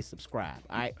mostly subscribe.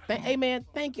 All right, hey man,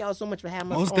 thank y'all so much for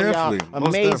having us Most on y'all definitely. Most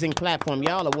amazing definitely. platform.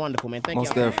 Y'all are wonderful, man. Thank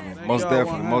Most y'all. definitely. Most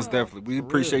definitely. Most definitely. We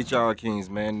appreciate y'all, Kings,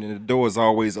 man. And the door is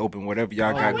always open, whatever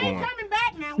y'all got going.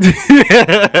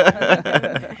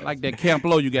 Like that Camp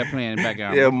Low you got playing in the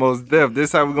background. Yeah, most def.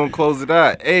 This how we're gonna close it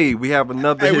out. Hey, we have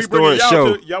another Hey, historic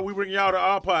show. We bring y'all to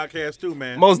our podcast too,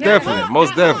 man. Most definitely.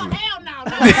 Most definitely.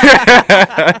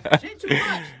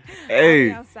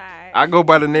 Hey, outside. I go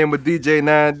by the name of DJ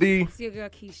 9D. It's your girl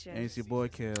Keisha. And it's your boy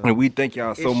Kel. And we thank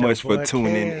y'all so It's your much for boy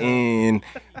tuning Kel. in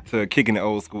to Kicking the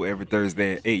Old School every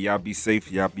Thursday at 8. Y'all be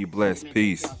safe. Y'all be blessed.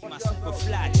 Peace.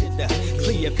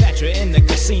 Cleopatra in the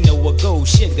casino with gold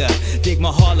sugar. Dig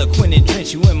my Harlequin and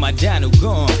drench you in my Dino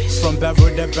gone. From Bevel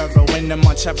to Bevel, in the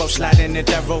Montero, sliding the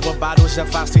devil with bottles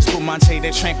of Asti Spumante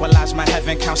to tranquilize my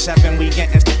heaven. Count 7, we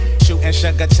getting shooting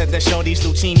sugar to the shorties,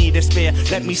 Lucini to spare.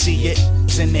 Let me see it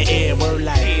in the air, word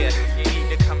like. Yeah, you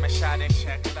need to come and shot and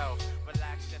check low.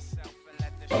 Relax yourself and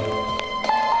let the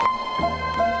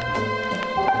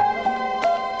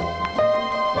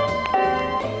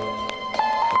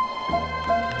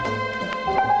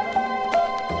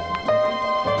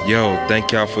Yo,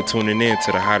 thank y'all for tuning in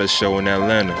to the hottest show in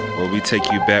Atlanta, where we take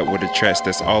you back with the tracks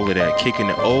that's all of that, kicking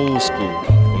the old school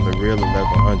on the real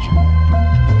 1100.